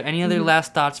podcast episode. Any other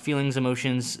last thoughts, feelings,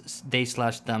 emotions,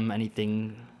 they/them,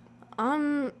 anything?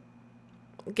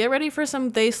 Get ready for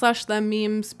some they/them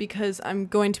memes because I'm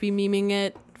going to be memeing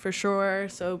it for sure.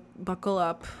 So buckle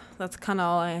up. That's kind of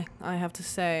all I have to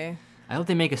say. I hope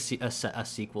they make a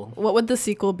sequel. What would the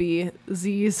sequel be?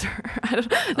 Z's?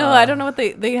 I don't know what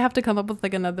they have to come up with,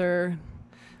 like another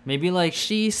Maybe like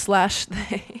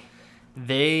she/they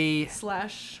they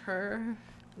 /her.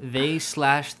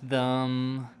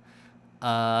 they/them.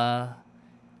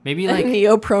 Maybe like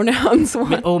Neo pronouns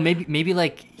one. maybe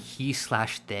like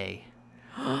he/they.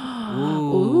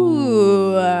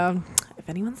 Ooh. If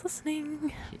anyone's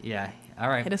listening, Yeah. All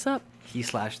right. hit us up.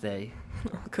 He/they.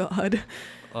 Oh God.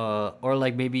 Or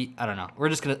like maybe, I don't know.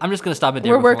 I'm just gonna stop it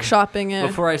there. We're workshopping it.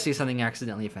 Before I say something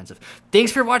accidentally offensive.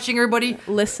 Thanks for watching, everybody.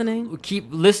 Listening. Keep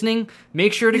listening.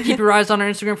 Make sure to keep your eyes on our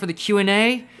Instagram for the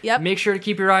Q&A. Yep. Make sure to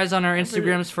keep your eyes on our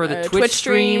Instagrams for the Twitch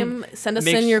stream. Send us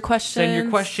in your questions. Send your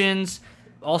questions.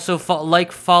 Also,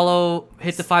 follow,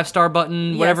 hit the 5-star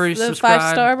button, whatever you the subscribe.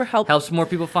 5-star helps more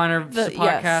people find our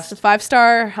podcast. Yes, the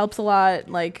 5-star helps a lot.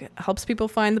 Like, helps people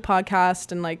find the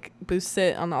podcast and like boosts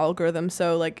it on the algorithm.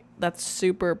 So like that's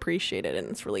super appreciated and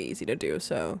it's really easy to do.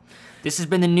 So This has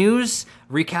been the news,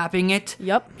 recapping it.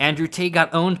 Yep. Andrew Tate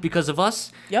got owned because of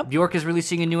us. Yep. Bjork is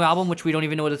releasing a new album, which we don't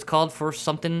even know what it's called, for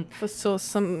something. So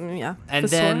some And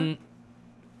then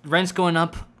rent's going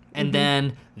up, and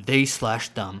then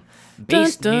they/them. Dun,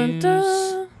 Base dun, News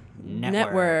dun. Network.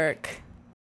 Network.